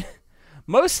said,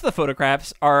 most of the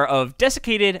photographs are of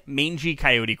desiccated, mangy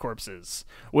coyote corpses,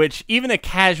 which even a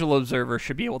casual observer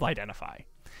should be able to identify.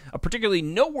 A particularly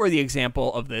noteworthy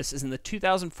example of this is in the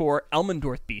 2004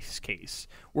 Elmendorf beef case,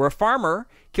 where a farmer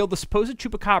killed the supposed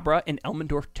Chupacabra in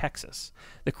Elmendorf, Texas.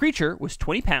 The creature was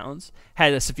 20 pounds,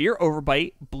 had a severe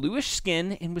overbite, bluish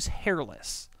skin, and was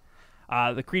hairless.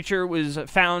 The creature was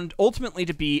found ultimately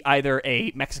to be either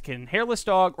a Mexican hairless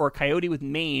dog or a coyote with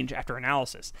mange after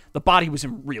analysis. The body was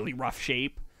in really rough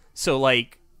shape, so,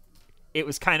 like, it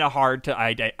was kind of hard to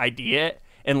ID it,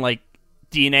 and, like,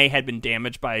 DNA had been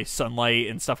damaged by sunlight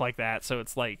and stuff like that, so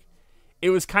it's, like, it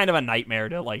was kind of a nightmare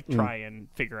to, like, try and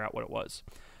figure out what it was.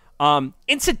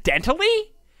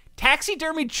 Incidentally,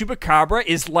 taxidermy Chupacabra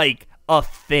is, like, a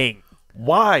thing.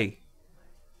 Why?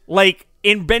 Like,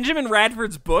 in Benjamin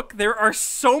Radford's book, there are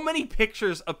so many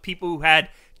pictures of people who had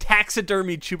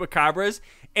taxidermy Chupacabras,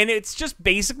 and it's just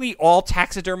basically all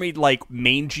taxidermied, like,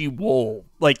 mangy wool,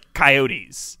 like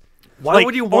coyotes. Why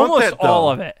would you want almost that, though?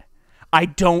 all of it. I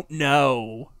don't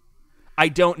know.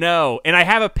 And I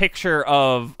have a picture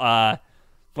of,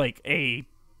 like, a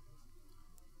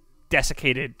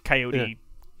desiccated coyote. Yeah.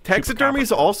 Taxidermy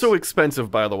is also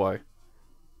expensive, by the way.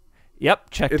 Yep,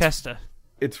 check Testa.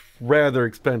 It's rather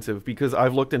expensive because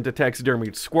I've looked into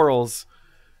taxidermied squirrels.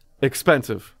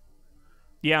 Expensive.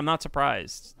 Yeah, I'm not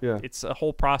surprised. Yeah. It's a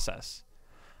whole process.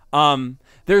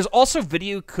 There's also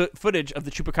video footage of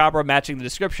the Chupacabra matching the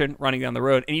description running down the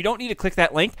road, and you don't need to click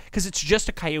that link because it's just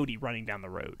a coyote running down the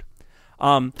road.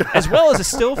 As well as a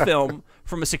still film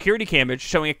from a security camera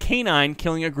showing a canine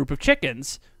killing a group of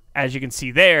chickens, as you can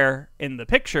see there in the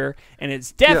picture, and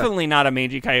it's definitely not a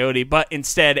mangy coyote, but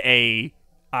instead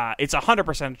it's 100%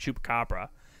 a Chupacabra.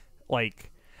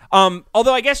 Like,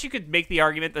 although I guess you could make the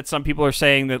argument that some people are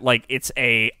saying that, like, it's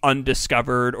a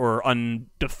undiscovered or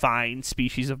undefined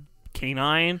species of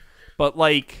canine, but,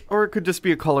 like, or it could just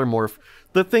be a color morph.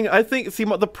 The thing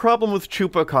the problem with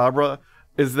Chupacabra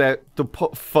is that the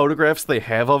photographs they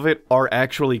have of it are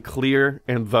actually clear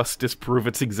and thus disprove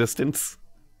its existence.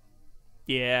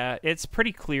 Yeah, it's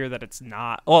pretty clear that it's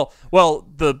not. Well,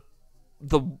 the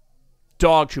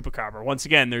dog Chupacabra. Once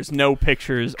again, there's no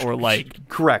pictures or, like,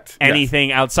 correct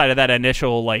anything outside of that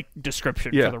initial, like,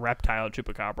 description for the reptile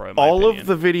Chupacabra. All of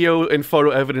the video and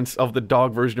photo evidence of the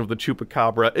dog version of the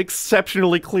Chupacabra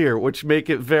exceptionally clear, which make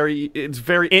it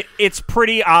it's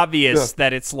pretty obvious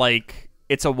that it's, like,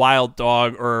 it's a wild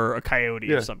dog or a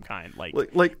coyote of some kind.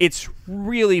 Like it's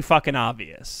really fucking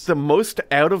obvious. The most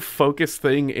out of focus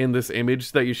thing in this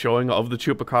image that you're showing of the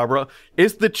Chupacabra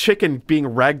is the chicken being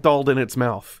ragdolled in its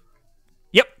mouth.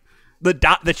 Yep.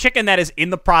 The chicken that is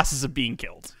in the process of being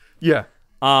killed. Yeah.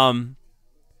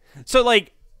 So,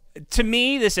 like, to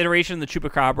me, this iteration of the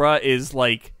Chupacabra is,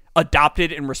 like,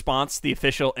 adopted in response to the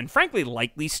official and frankly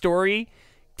likely story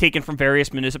taken from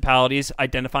various municipalities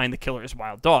identifying the killer as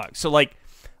wild dogs. So, like,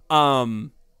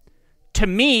 to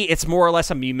me, it's more or less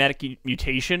a mimetic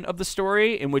mutation of the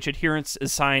story in which adherents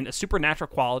assign a supernatural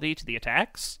quality to the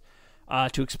attacks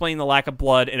to explain the lack of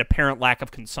blood and apparent lack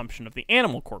of consumption of the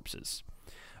animal corpses.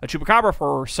 A Chupacabra,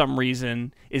 for some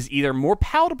reason, is either more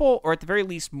palatable or at the very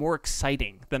least more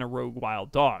exciting than a rogue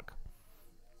wild dog.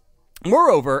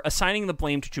 Moreover, assigning the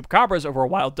blame to Chupacabras over a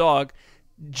wild dog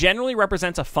generally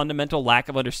represents a fundamental lack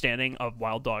of understanding of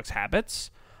wild dogs'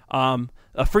 habits.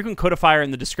 A frequent codifier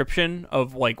in the description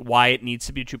of, like, why it needs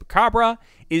to be a Chupacabra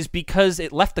is because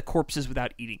it left the corpses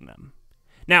without eating them.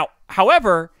 Now,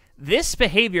 however, this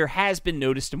behavior has been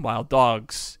noticed in wild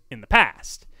dogs in the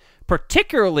past,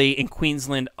 particularly in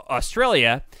Queensland,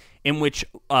 Australia, in which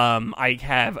I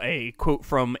have a quote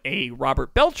from a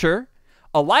Robert Belcher,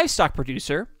 a livestock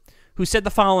producer, who said the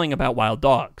following about wild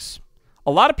dogs.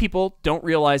 A lot of people don't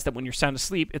realize that when you're sound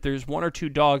asleep, if there's one or two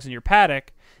dogs in your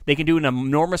paddock, they can do an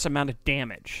enormous amount of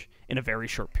damage in a very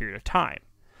short period of time.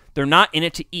 They're not in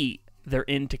it to eat, they're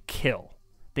in to kill.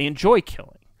 They enjoy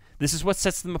killing. This is what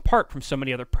sets them apart from so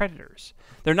many other predators.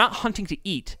 They're not hunting to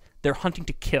eat, they're hunting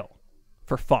to kill.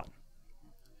 For fun.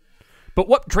 But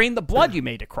what drained the blood, you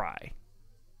may decry?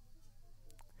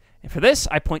 And for this,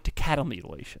 I point to cattle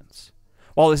mutilations.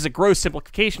 While this is a gross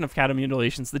simplification of cattle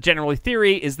mutilations, the general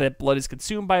theory is that blood is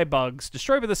consumed by bugs,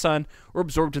 destroyed by the sun, or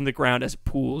absorbed in the ground as it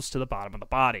pools to the bottom of the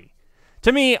body.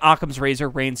 To me, Occam's razor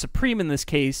reigns supreme in this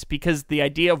case because the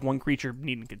idea of one creature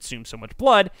needing to consume so much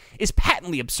blood is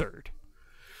patently absurd.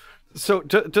 So,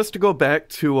 just to go back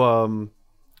to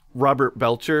Robert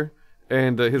Belcher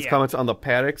and his comments on the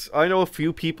paddocks, I know a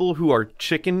few people who are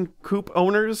chicken coop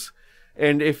owners,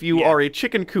 and if you are a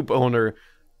chicken coop owner,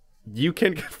 you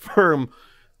can confirm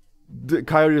the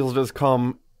coyotes will just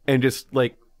come and just,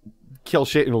 like, kill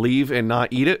shit and leave and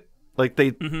not eat it. Like,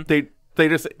 they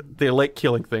like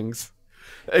killing things.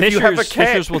 If you have a cat,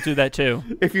 fishers will do that too.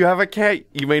 If you have a cat,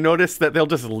 you may notice that they'll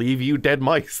just leave you dead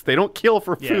mice. They don't kill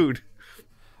for food.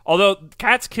 Although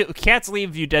cats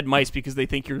leave you dead mice because they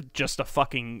think you're just a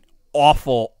fucking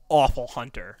awful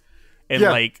hunter, and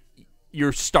like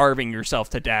you're starving yourself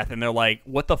to death, and they're like,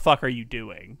 "What the fuck are you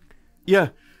doing?" Yeah,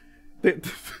 they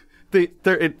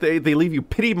leave you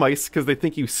pity mice because they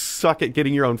think you suck at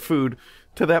getting your own food.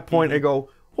 To that point, I go,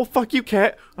 "Well, fuck you,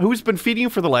 cat. Who's been feeding you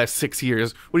for the last 6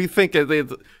 years? What do you think?"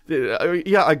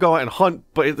 I go out and hunt,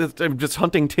 but I'm just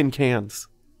hunting tin cans.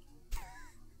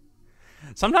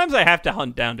 Sometimes I have to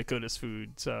hunt down Dakota's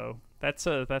food, so that's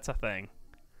a thing.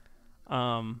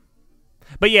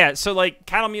 But yeah, so like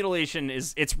cattle mutilation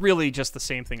it's really just the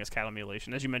same thing as cattle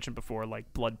mutilation, as you mentioned before,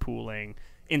 like blood pooling,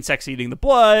 insects eating the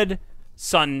blood,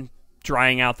 sun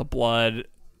drying out the blood,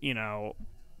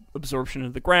 absorption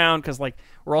into the ground, because like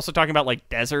we're also talking about like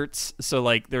deserts, so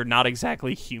like they're not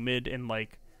exactly humid, and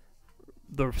like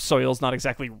the soil's not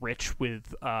exactly rich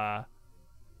with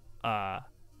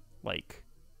like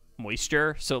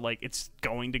moisture, so like it's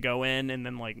going to go in, and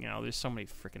then like there's so many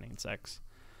freaking insects.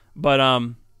 But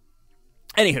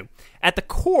anywho, at the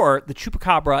core, the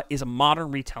Chupacabra is a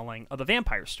modern retelling of the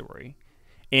vampire story,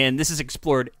 and this is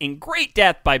explored in great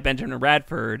depth by Benjamin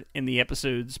Radford in the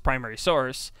episode's primary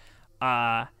source.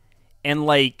 And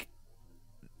like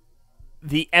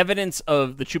the evidence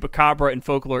of the Chupacabra in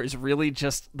folklore is really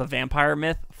just the vampire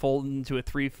myth folded into a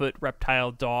 3-foot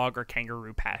reptile, dog, or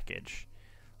kangaroo package.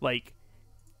 Like,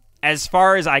 as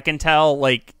far as I can tell,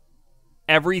 like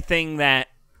everything that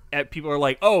people are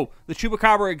like, oh, the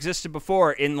Chupacabra existed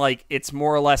before, and like it's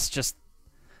more or less just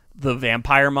the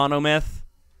vampire monomyth.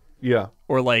 Yeah.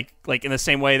 Or like in the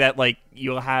same way that like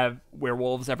you'll have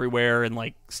werewolves everywhere and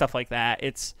like stuff like that.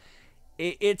 It's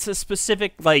a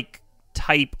specific like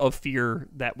type of fear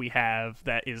that we have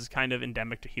that is kind of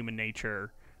endemic to human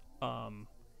nature,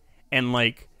 and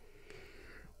like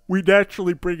we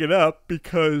naturally bring it up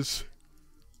because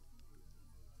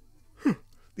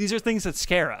these are things that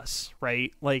scare us,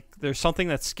 right? Like there's something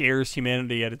that scares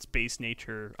humanity at its base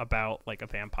nature about like a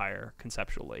vampire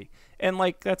conceptually, and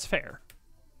like that's fair.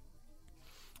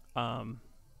 But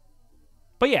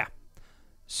yeah,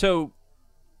 so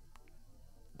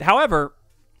however,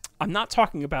 I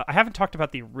haven't talked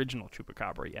about the original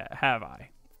Chupacabra yet, have I?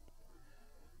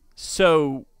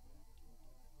 So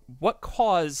what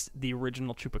caused the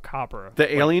original Chupacabra?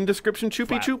 The alien description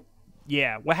Chupi Chup?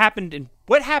 Yeah, what happened in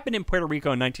Puerto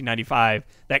Rico in 1995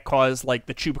 that caused like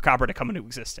the Chupacabra to come into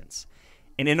existence?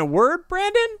 And in a word,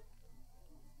 Brandon,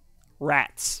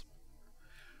 rats.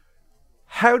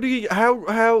 How do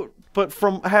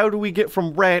we get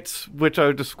from rats, which I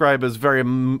would describe as very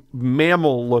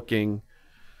mammal looking,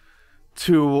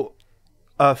 to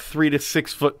a 3 to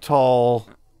 6 foot tall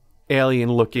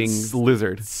alien looking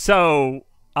lizard? So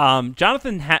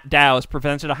Jonathan Dow has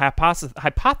presented a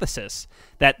hypothesis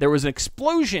that there was an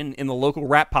explosion in the local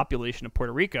rat population of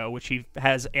Puerto Rico, which he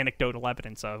has anecdotal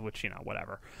evidence of, which,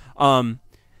 whatever,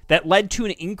 that led to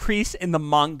an increase in the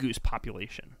mongoose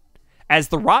population. As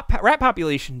the rat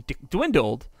population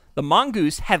dwindled, the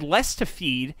mongoose had less to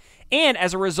feed, and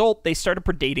as a result, they started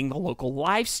predating the local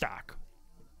livestock.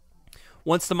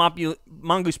 Once the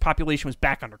mongoose population was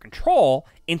back under control,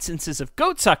 instances of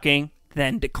goat sucking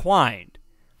then declined.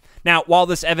 Now, while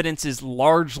this evidence is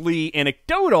largely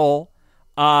anecdotal,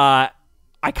 I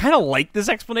kind of like this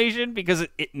explanation because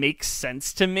it makes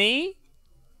sense to me.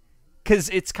 Because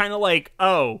it's kind of like,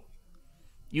 oh,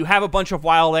 you have a bunch of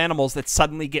wild animals that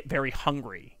suddenly get very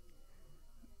hungry.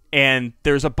 And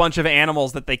there's a bunch of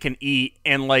animals that they can eat,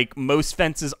 and like most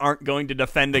fences aren't going to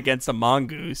defend against a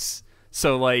mongoose.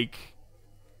 So like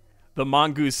the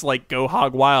mongoose like go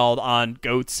hog wild on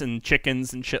goats and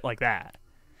chickens and shit like that.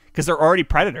 Because they're already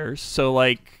predators, so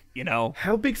like,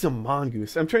 How big's a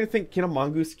mongoose? I'm trying to think, can a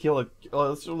mongoose kill a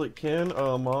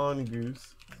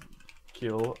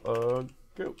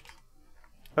goat?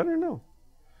 I don't know.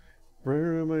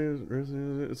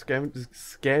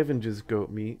 Scavenges goat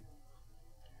meat.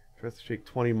 Tries to take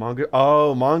 20 mongoose.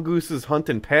 Oh, mongooses hunt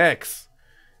in packs.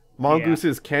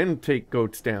 Mongooses can take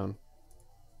goats down.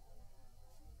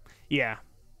 Yeah.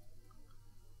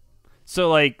 So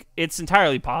like, it's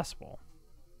entirely possible.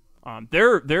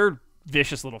 They're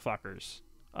vicious little fuckers.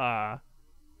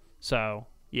 So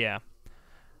yeah.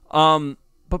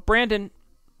 But Brandon,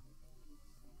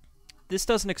 this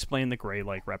doesn't explain the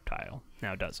gray-like reptile,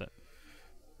 now does it?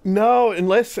 No,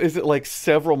 unless is it like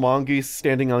several mongoose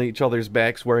standing on each other's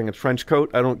backs wearing a trench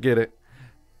coat? I don't get it.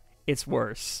 It's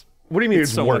worse. What do you mean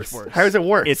it's so worse? Much worse? How is it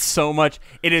worse? It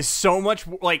is so much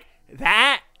like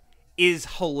that is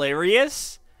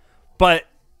hilarious,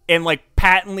 and like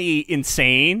patently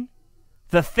insane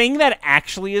the thing that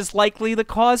actually is likely the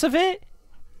cause of it,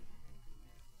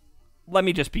 let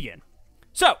me just begin.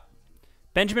 So,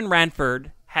 Benjamin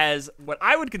Ranford has what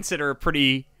I would consider a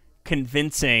pretty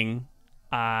convincing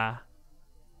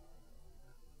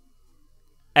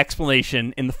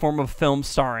explanation in the form of a film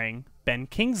starring Ben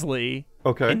Kingsley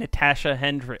and Natasha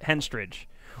Henstridge,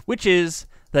 which is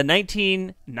the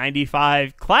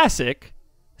 1995 classic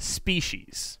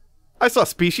Species. I saw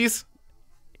Species.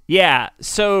 Yeah,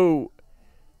 so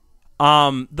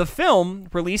the film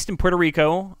released in Puerto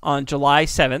Rico on July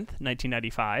 7th,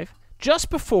 1995, just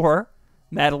before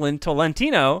Madeline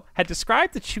Tolentino had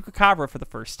described the Chupacabra for the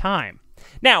first time.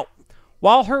 Now,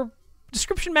 while her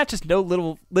description matches no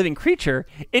little living creature,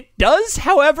 it does,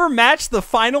 however, match the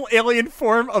final alien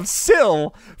form of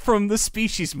Syl from the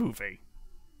Species movie.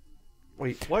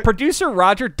 Wait, what? Producer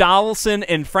Roger Donaldson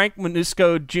and Frank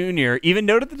Manusco Jr. even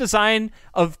noted the design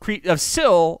of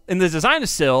Syl, in the design of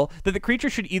Syl, that the creature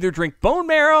should either drink bone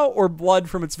marrow or blood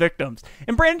from its victims.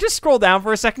 And Brandon, just scroll down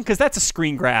for a second, because that's a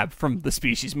screen grab from the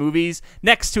Species movies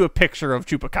next to a picture of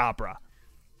Chupacabra.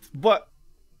 But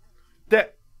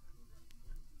that...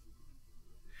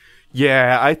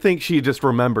 Yeah, I think she just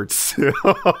remembered Syl.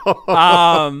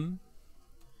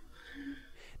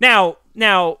 Now,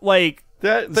 like...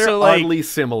 They're so, oddly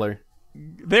similar.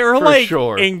 They're for like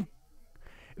sure.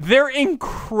 They're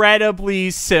incredibly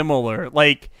similar.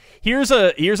 Like here's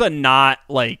a not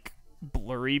like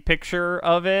blurry picture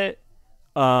of it.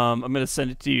 I'm gonna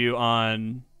send it to you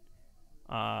on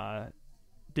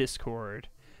Discord.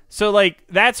 So like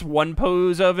that's one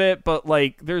pose of it, but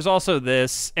like there's also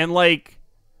this, and like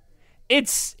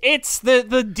it's the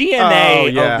DNA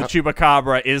of the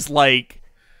Chupacabra is like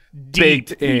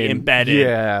deeply embedded.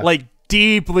 Yeah. Like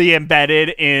deeply embedded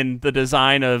in the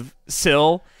design of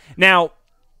Syl. Now,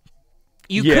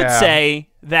 you could say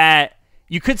that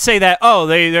oh,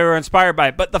 they were inspired by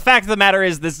it, but the fact of the matter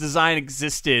is this design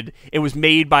existed. It was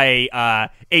made by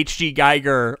H.G.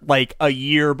 Geiger like a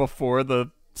year before the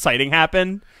sighting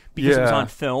happened because it was on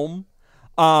film.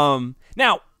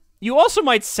 Now, you also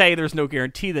might say there's no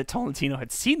guarantee that Tolentino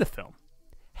had seen the film.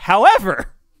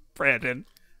 However, Brandon,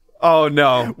 oh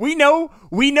no. We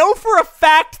know for a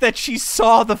fact that she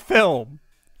saw the film.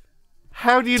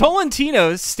 How do you...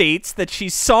 Tolentino states that she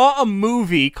saw a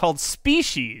movie called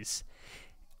Species.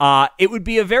 It would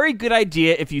be a very good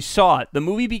idea if you saw it. The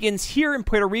movie begins here in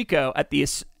Puerto Rico at the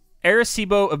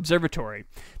Arecibo Observatory.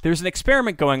 There's an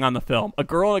experiment going on in the film. A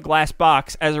girl in a glass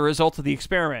box as a result of the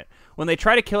experiment. When they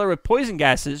try to kill her with poison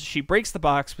gases, she breaks the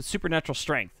box with supernatural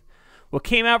strength. What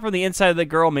came out from the inside of the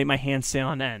girl made my hands stand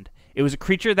on end. It was a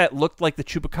creature that looked like the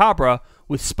Chupacabra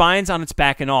with spines on its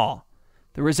back and all.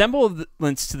 The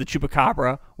resemblance to the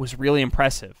Chupacabra was really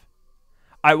impressive.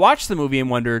 I watched the movie and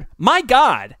wondered, my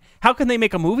God, how can they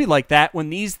make a movie like that when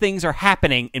these things are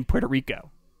happening in Puerto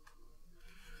Rico?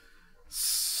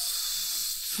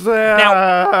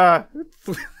 Now,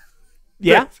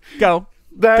 yeah, go.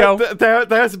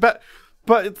 That's bad.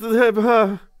 But so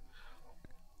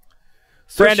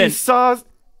Brandon, she saw,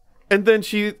 and then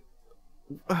she...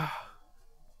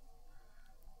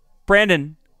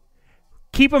 Brandon,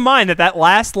 keep in mind that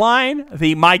last line,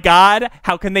 the my God,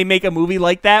 how can they make a movie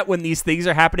like that when these things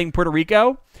are happening in Puerto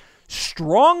Rico,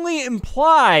 strongly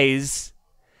implies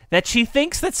that she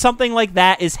thinks that something like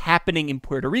that is happening in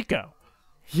Puerto Rico.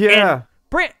 Yeah.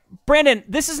 And Brandon,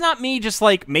 this is not me just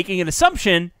like making an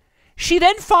assumption. She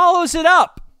then follows it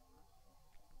up.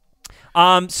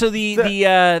 So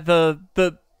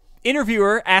the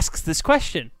interviewer asks this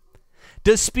question.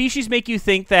 Does Species make you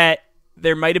think that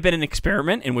there might have been an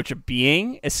experiment in which a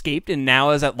being escaped and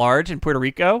now is at large in Puerto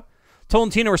Rico?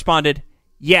 Tolentino responded,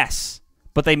 yes,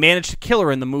 but they managed to kill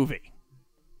her in the movie.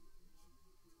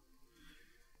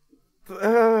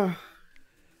 That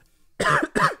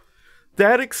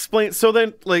explains... So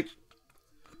then, like,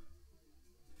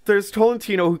 there's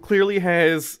Tolentino who clearly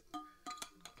has...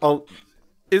 her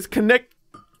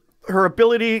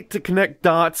ability to connect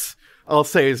dots... I'll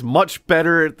say is much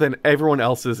better than everyone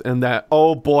else's, and that,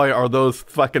 oh boy, are those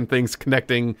fucking things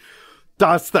connecting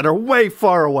dots that are way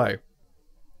far away.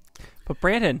 But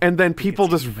Brandon... And then people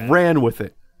just ran with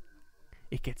it.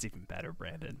 It gets even better,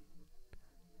 Brandon.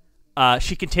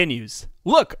 She continues,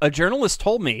 look, a journalist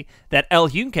told me that El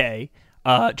Yunque,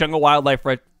 jungle wildlife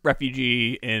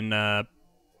refugee in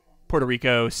Puerto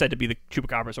Rico, said to be the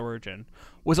Chupacabra's origin,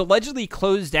 was allegedly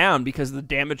closed down because of the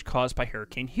damage caused by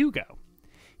Hurricane Hugo.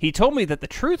 He told me that the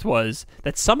truth was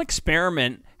that some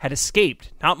experiment had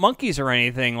escaped, not monkeys or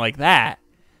anything like that.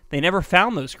 They never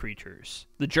found those creatures.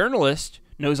 The journalist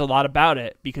knows a lot about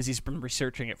it because he's been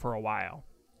researching it for a while.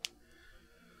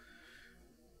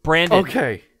 Brandon.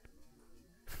 Okay.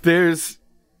 There's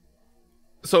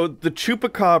So the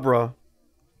Chupacabra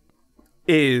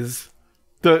is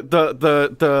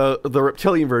the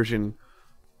reptilian version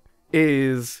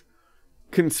is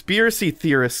conspiracy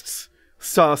theorists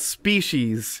saw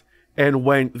species and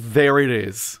went, there it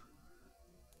is.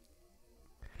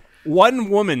 One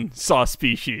woman saw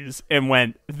species and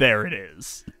went, there it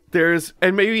is.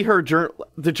 And maybe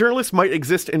the journalist might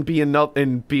exist and be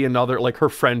another, like her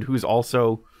friend who's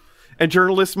also, and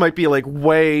journalist might be like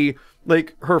way,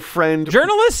 like her friend.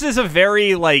 Journalist is a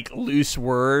very like loose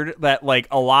word that like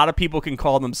a lot of people can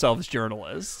call themselves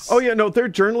journalists. Oh yeah, no, they're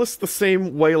journalists the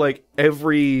same way like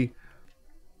every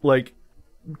like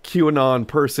QAnon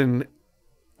person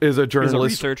is a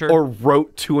journalist, is a researcher, or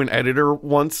wrote to an editor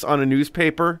once on a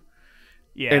newspaper.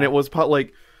 Yeah, and it was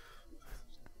like,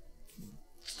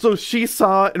 so she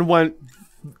saw it and went,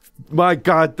 my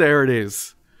God, there it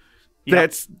is. Yep.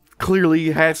 That's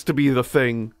clearly has to be the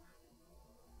thing.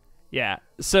 Yeah.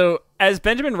 So, as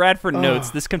Benjamin Radford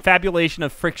notes, this confabulation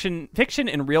of fiction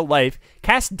in real life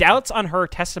casts doubts on her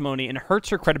testimony and hurts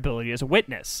her credibility as a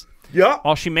witness. Yeah.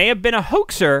 While she may have been a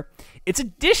hoaxer, it's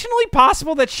additionally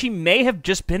possible that she may have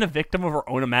just been a victim of her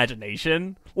own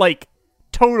imagination. Like,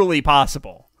 totally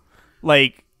possible.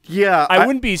 Like, yeah, I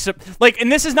wouldn't be like,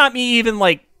 and this is not me even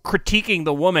like critiquing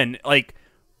the woman. Like,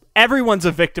 everyone's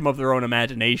a victim of their own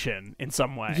imagination in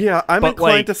some way. Yeah, I'm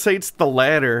inclined to say it's the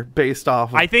latter based off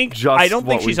of I don't think she's I don't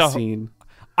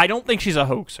think she's a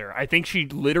hoaxer. I think she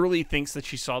literally thinks that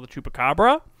she saw the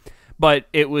Chupacabra, but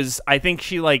I think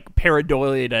she like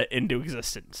pareidoied it into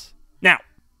existence. Now,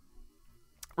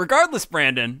 regardless,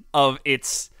 Brandon, of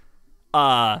its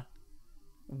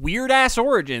weird-ass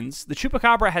origins, the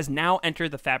Chupacabra has now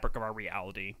entered the fabric of our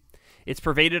reality. It's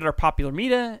pervaded our popular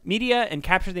media and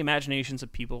captured the imaginations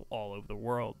of people all over the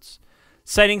world.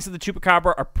 Sightings of the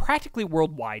Chupacabra are practically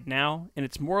worldwide now, and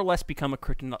it's more or less become a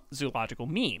cryptozoological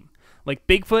meme. Like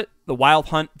Bigfoot, the Wild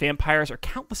Hunt, vampires, or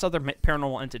countless other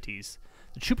paranormal entities,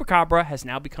 the Chupacabra has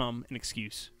now become an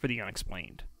excuse for the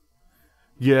unexplained.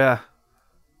 Yeah.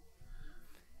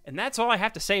 And that's all I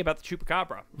have to say about the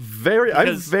Chupacabra.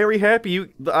 I'm very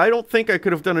happy. I don't think I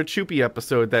could have done a Chuppy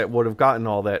episode that would have gotten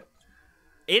all that.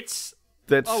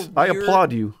 I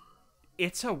applaud you.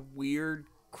 It's a weird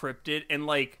cryptid, and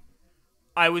like,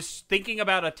 I was thinking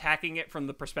about attacking it from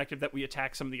the perspective that we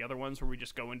attack some of the other ones where we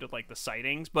just go into like the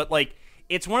sightings, but like,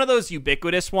 it's one of those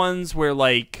ubiquitous ones where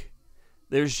like,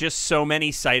 there's just so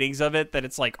many sightings of it that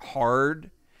it's like hard,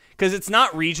 because it's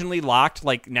not regionally locked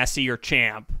like Nessie or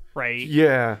Champ. Right?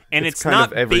 Yeah. And it's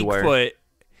not Bigfoot.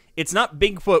 It's not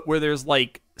Bigfoot where there's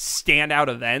like standout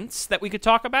events that we could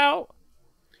talk about.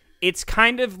 It's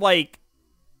kind of like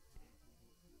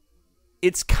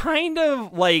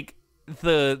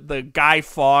the Guy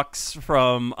Fawkes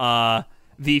from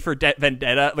V for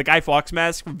Vendetta, the Guy Fawkes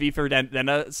mask from V for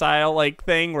Vendetta style like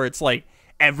thing where it's like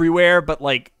everywhere, but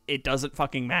like it doesn't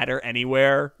fucking matter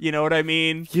anywhere. You know what I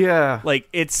mean? Yeah. Like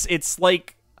it's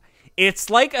like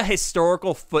a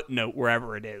historical footnote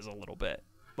wherever it is a little bit.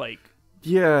 Like,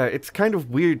 yeah, it's kind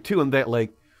of weird too in that like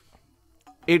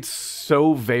it's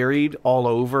so varied all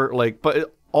over, like,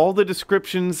 but all the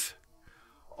descriptions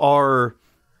are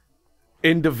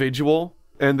individual,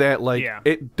 and that like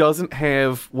it doesn't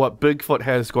have what Bigfoot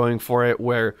has going for it,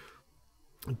 where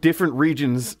different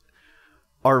regions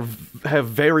have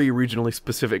very regionally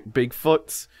specific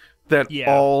Bigfoots that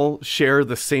all share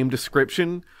the same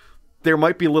description. There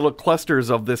might be little clusters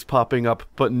of this popping up,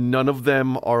 but none of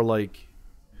them are like.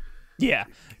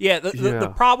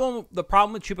 The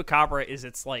problem with Chupacabra is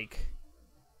it's like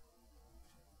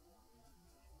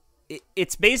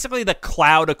it's basically the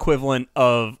cloud equivalent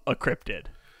of a cryptid,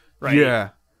 right? Yeah.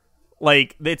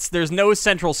 Like there's no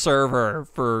central server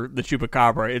for the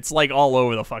Chupacabra. It's like all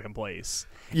over the fucking place.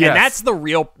 Yes. And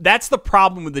that's the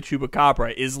problem with the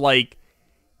Chupacabra is like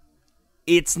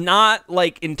it's not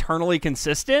like internally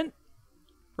consistent.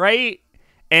 Right?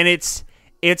 And it's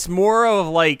more of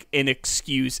like an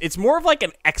excuse. It's more of like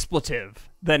an expletive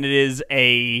than it is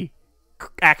a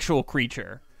actual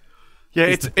creature.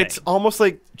 Yeah, it's almost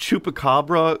like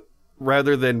Chupacabra,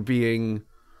 rather than being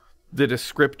the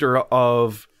descriptor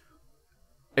of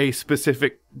a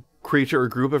specific creature or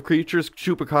group of creatures,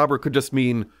 Chupacabra could just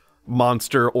mean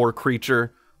monster or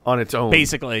creature on its own.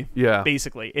 Basically. Yeah.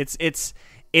 Basically. It's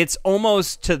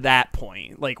almost to that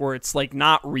point, like where it's like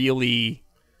not really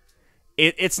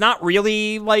it's not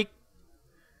really like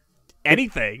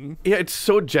anything. It's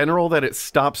so general that it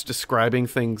stops describing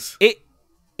things.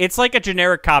 It's like a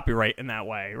generic copyright in that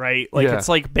way, right? Like it's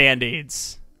like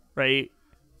Band-Aids, right?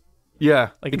 Yeah,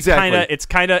 like exactly.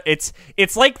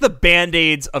 It's like the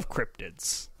Band-Aids of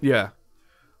cryptids. Yeah,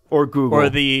 or Google, or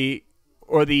the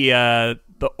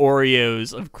the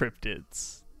Oreos of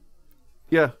cryptids.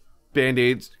 Yeah,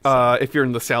 Band-Aids. If you're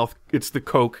in the South, it's the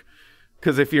Coke.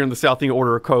 Because if you're in the South and you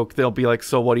order a Coke, they'll be like,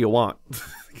 so what do you want?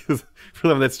 Because for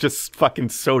them, that's just fucking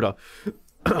soda.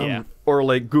 Yeah. Or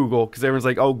like Google, because everyone's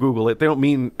like, oh, Google it. They don't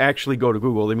mean actually go to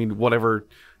Google. They mean whatever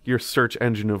your search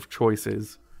engine of choice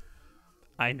is.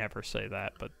 I never say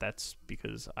that, but that's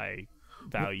because I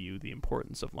value the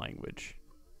importance of language.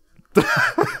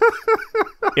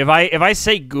 If I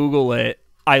say Google it,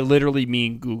 I literally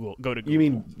mean Google. Go to Google. You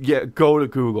mean, yeah, go to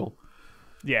Google.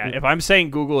 Yeah, if I'm saying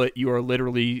Google it,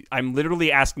 I'm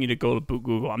literally asking you to go to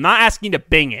Google. I'm not asking you to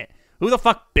Bing it. Who the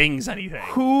fuck Bings anything?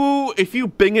 If you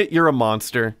Bing it, you're a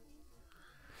monster.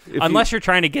 Unless you're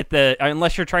trying to get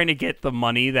the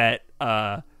money that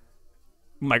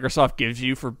Microsoft gives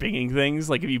you for Binging things.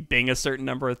 Like if you Bing a certain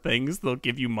number of things, they'll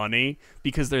give you money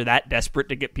because they're that desperate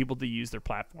to get people to use their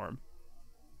platform.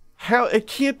 How it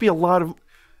can't be a lot of.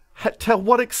 To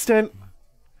what extent?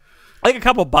 Like a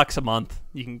couple bucks a month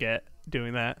you can get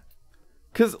doing that.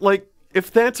 Because like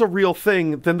if that's a real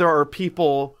thing, then there are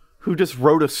people who just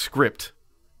wrote a script.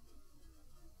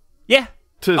 Yeah.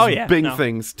 To Bing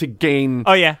things to gain.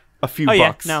 A few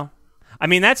bucks. Yeah, no. I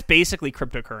mean that's basically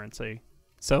cryptocurrency.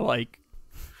 So like.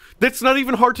 That's not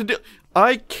even hard to do.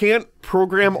 I can't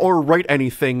program or write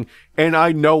anything, and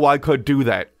I know I could do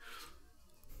that.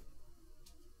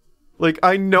 Like,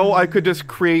 I know I could just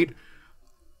create...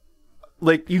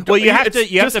 Like, you have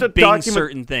to Bing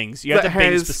certain things. You have to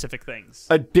Bing specific things.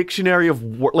 A dictionary of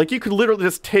words. Like, you could literally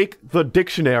just take the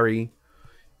dictionary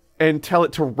and tell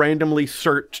it to randomly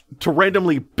search, to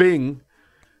randomly Bing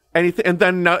anything, and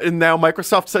then now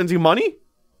Microsoft sends you money?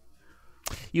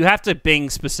 You have to Bing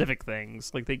specific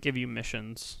things. Like, they give you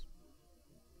missions.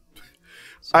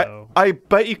 So. I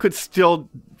bet you could still,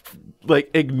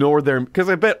 like, ignore their... Because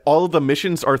I bet all of the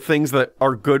missions are things that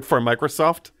are good for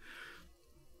Microsoft.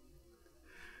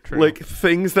 True. Like,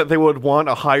 things that they would want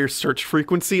a higher search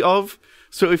frequency of.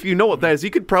 So if you know what that is,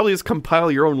 you could probably just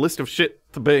compile your own list of shit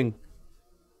to Bing.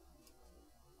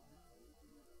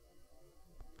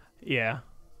 Yeah.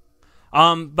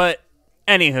 But,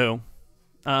 anywho...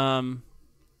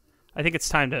 I think it's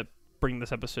time to bring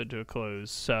this episode to a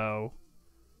close. So,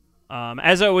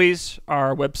 as always,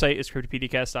 our website is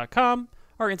cryptopediacast.com.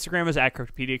 Our Instagram is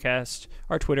 @cryptopediacast.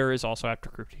 Our Twitter is also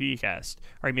 @cryptopediacast.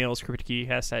 Our email is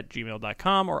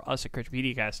cryptopediacast@gmail.com or us at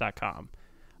cryptopediacast.com.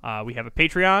 We have a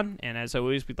Patreon, and as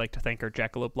always, we'd like to thank our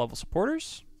Jackalope level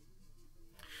supporters.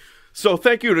 So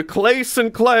thank you to Clay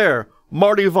Sinclair,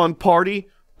 Marty Von Party,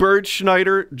 Bird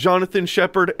Schneider, Jonathan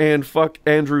Shepard, and fuck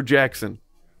Andrew Jackson.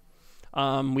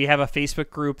 We have a Facebook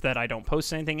group that I don't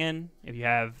post anything in. If you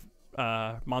have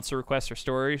monster requests or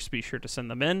stories, be sure to send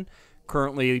them in.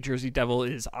 Currently, Jersey Devil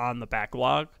is on the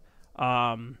backlog.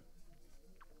 And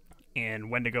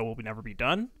Wendigo will never be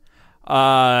done.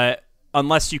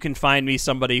 Unless you can find me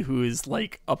somebody who is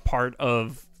like a part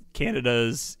of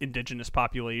Canada's indigenous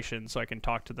population, so I can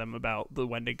talk to them about the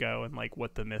Wendigo and like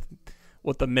what the myth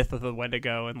of the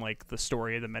Wendigo and like the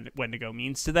story of the Wendigo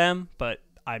means to them, but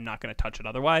I'm not going to touch it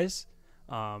otherwise.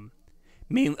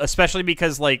 Especially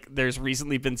because like there's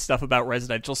recently been stuff about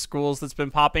residential schools that's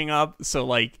been popping up, so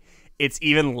like it's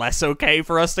even less okay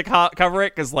for us to cover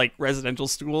it because like residential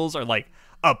schools are like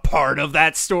a part of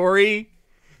that story.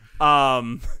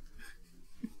 If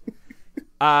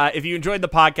you enjoyed the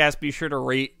podcast, be sure to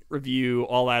rate, review,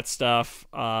 all that stuff.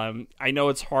 I know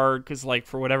it's hard because like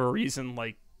for whatever reason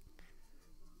like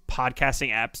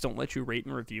podcasting apps don't let you rate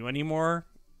and review anymore,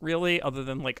 really, other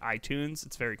than like iTunes.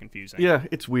 It's very confusing. Yeah,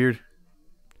 it's weird.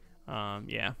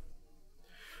 Yeah.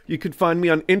 You can find me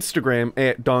on Instagram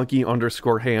at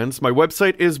donkey_hands. My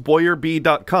website is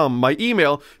boyerb.com. My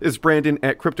email is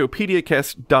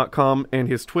brandon@cryptopediacast.com, and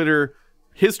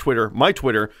my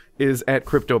Twitter is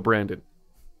 @cryptobrandon.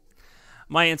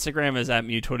 My Instagram is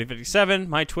 @mew2057.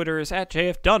 My Twitter is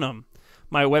 @jfdunham.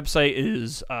 My website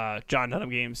is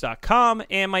johndunhamgames.com,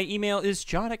 and my email is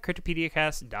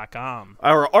john@cryptopediacast.com.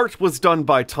 Our art was done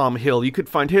by Tom Hill. You could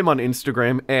find him on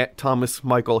Instagram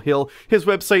 @ThomasMichaelHill. His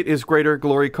website is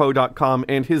greatergloryco.com,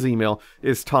 and his email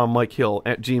is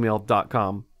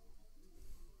tommikehill@gmail.com.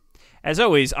 As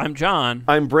always, I'm John.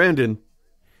 I'm Brandon.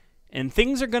 And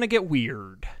things are going to get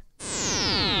weird.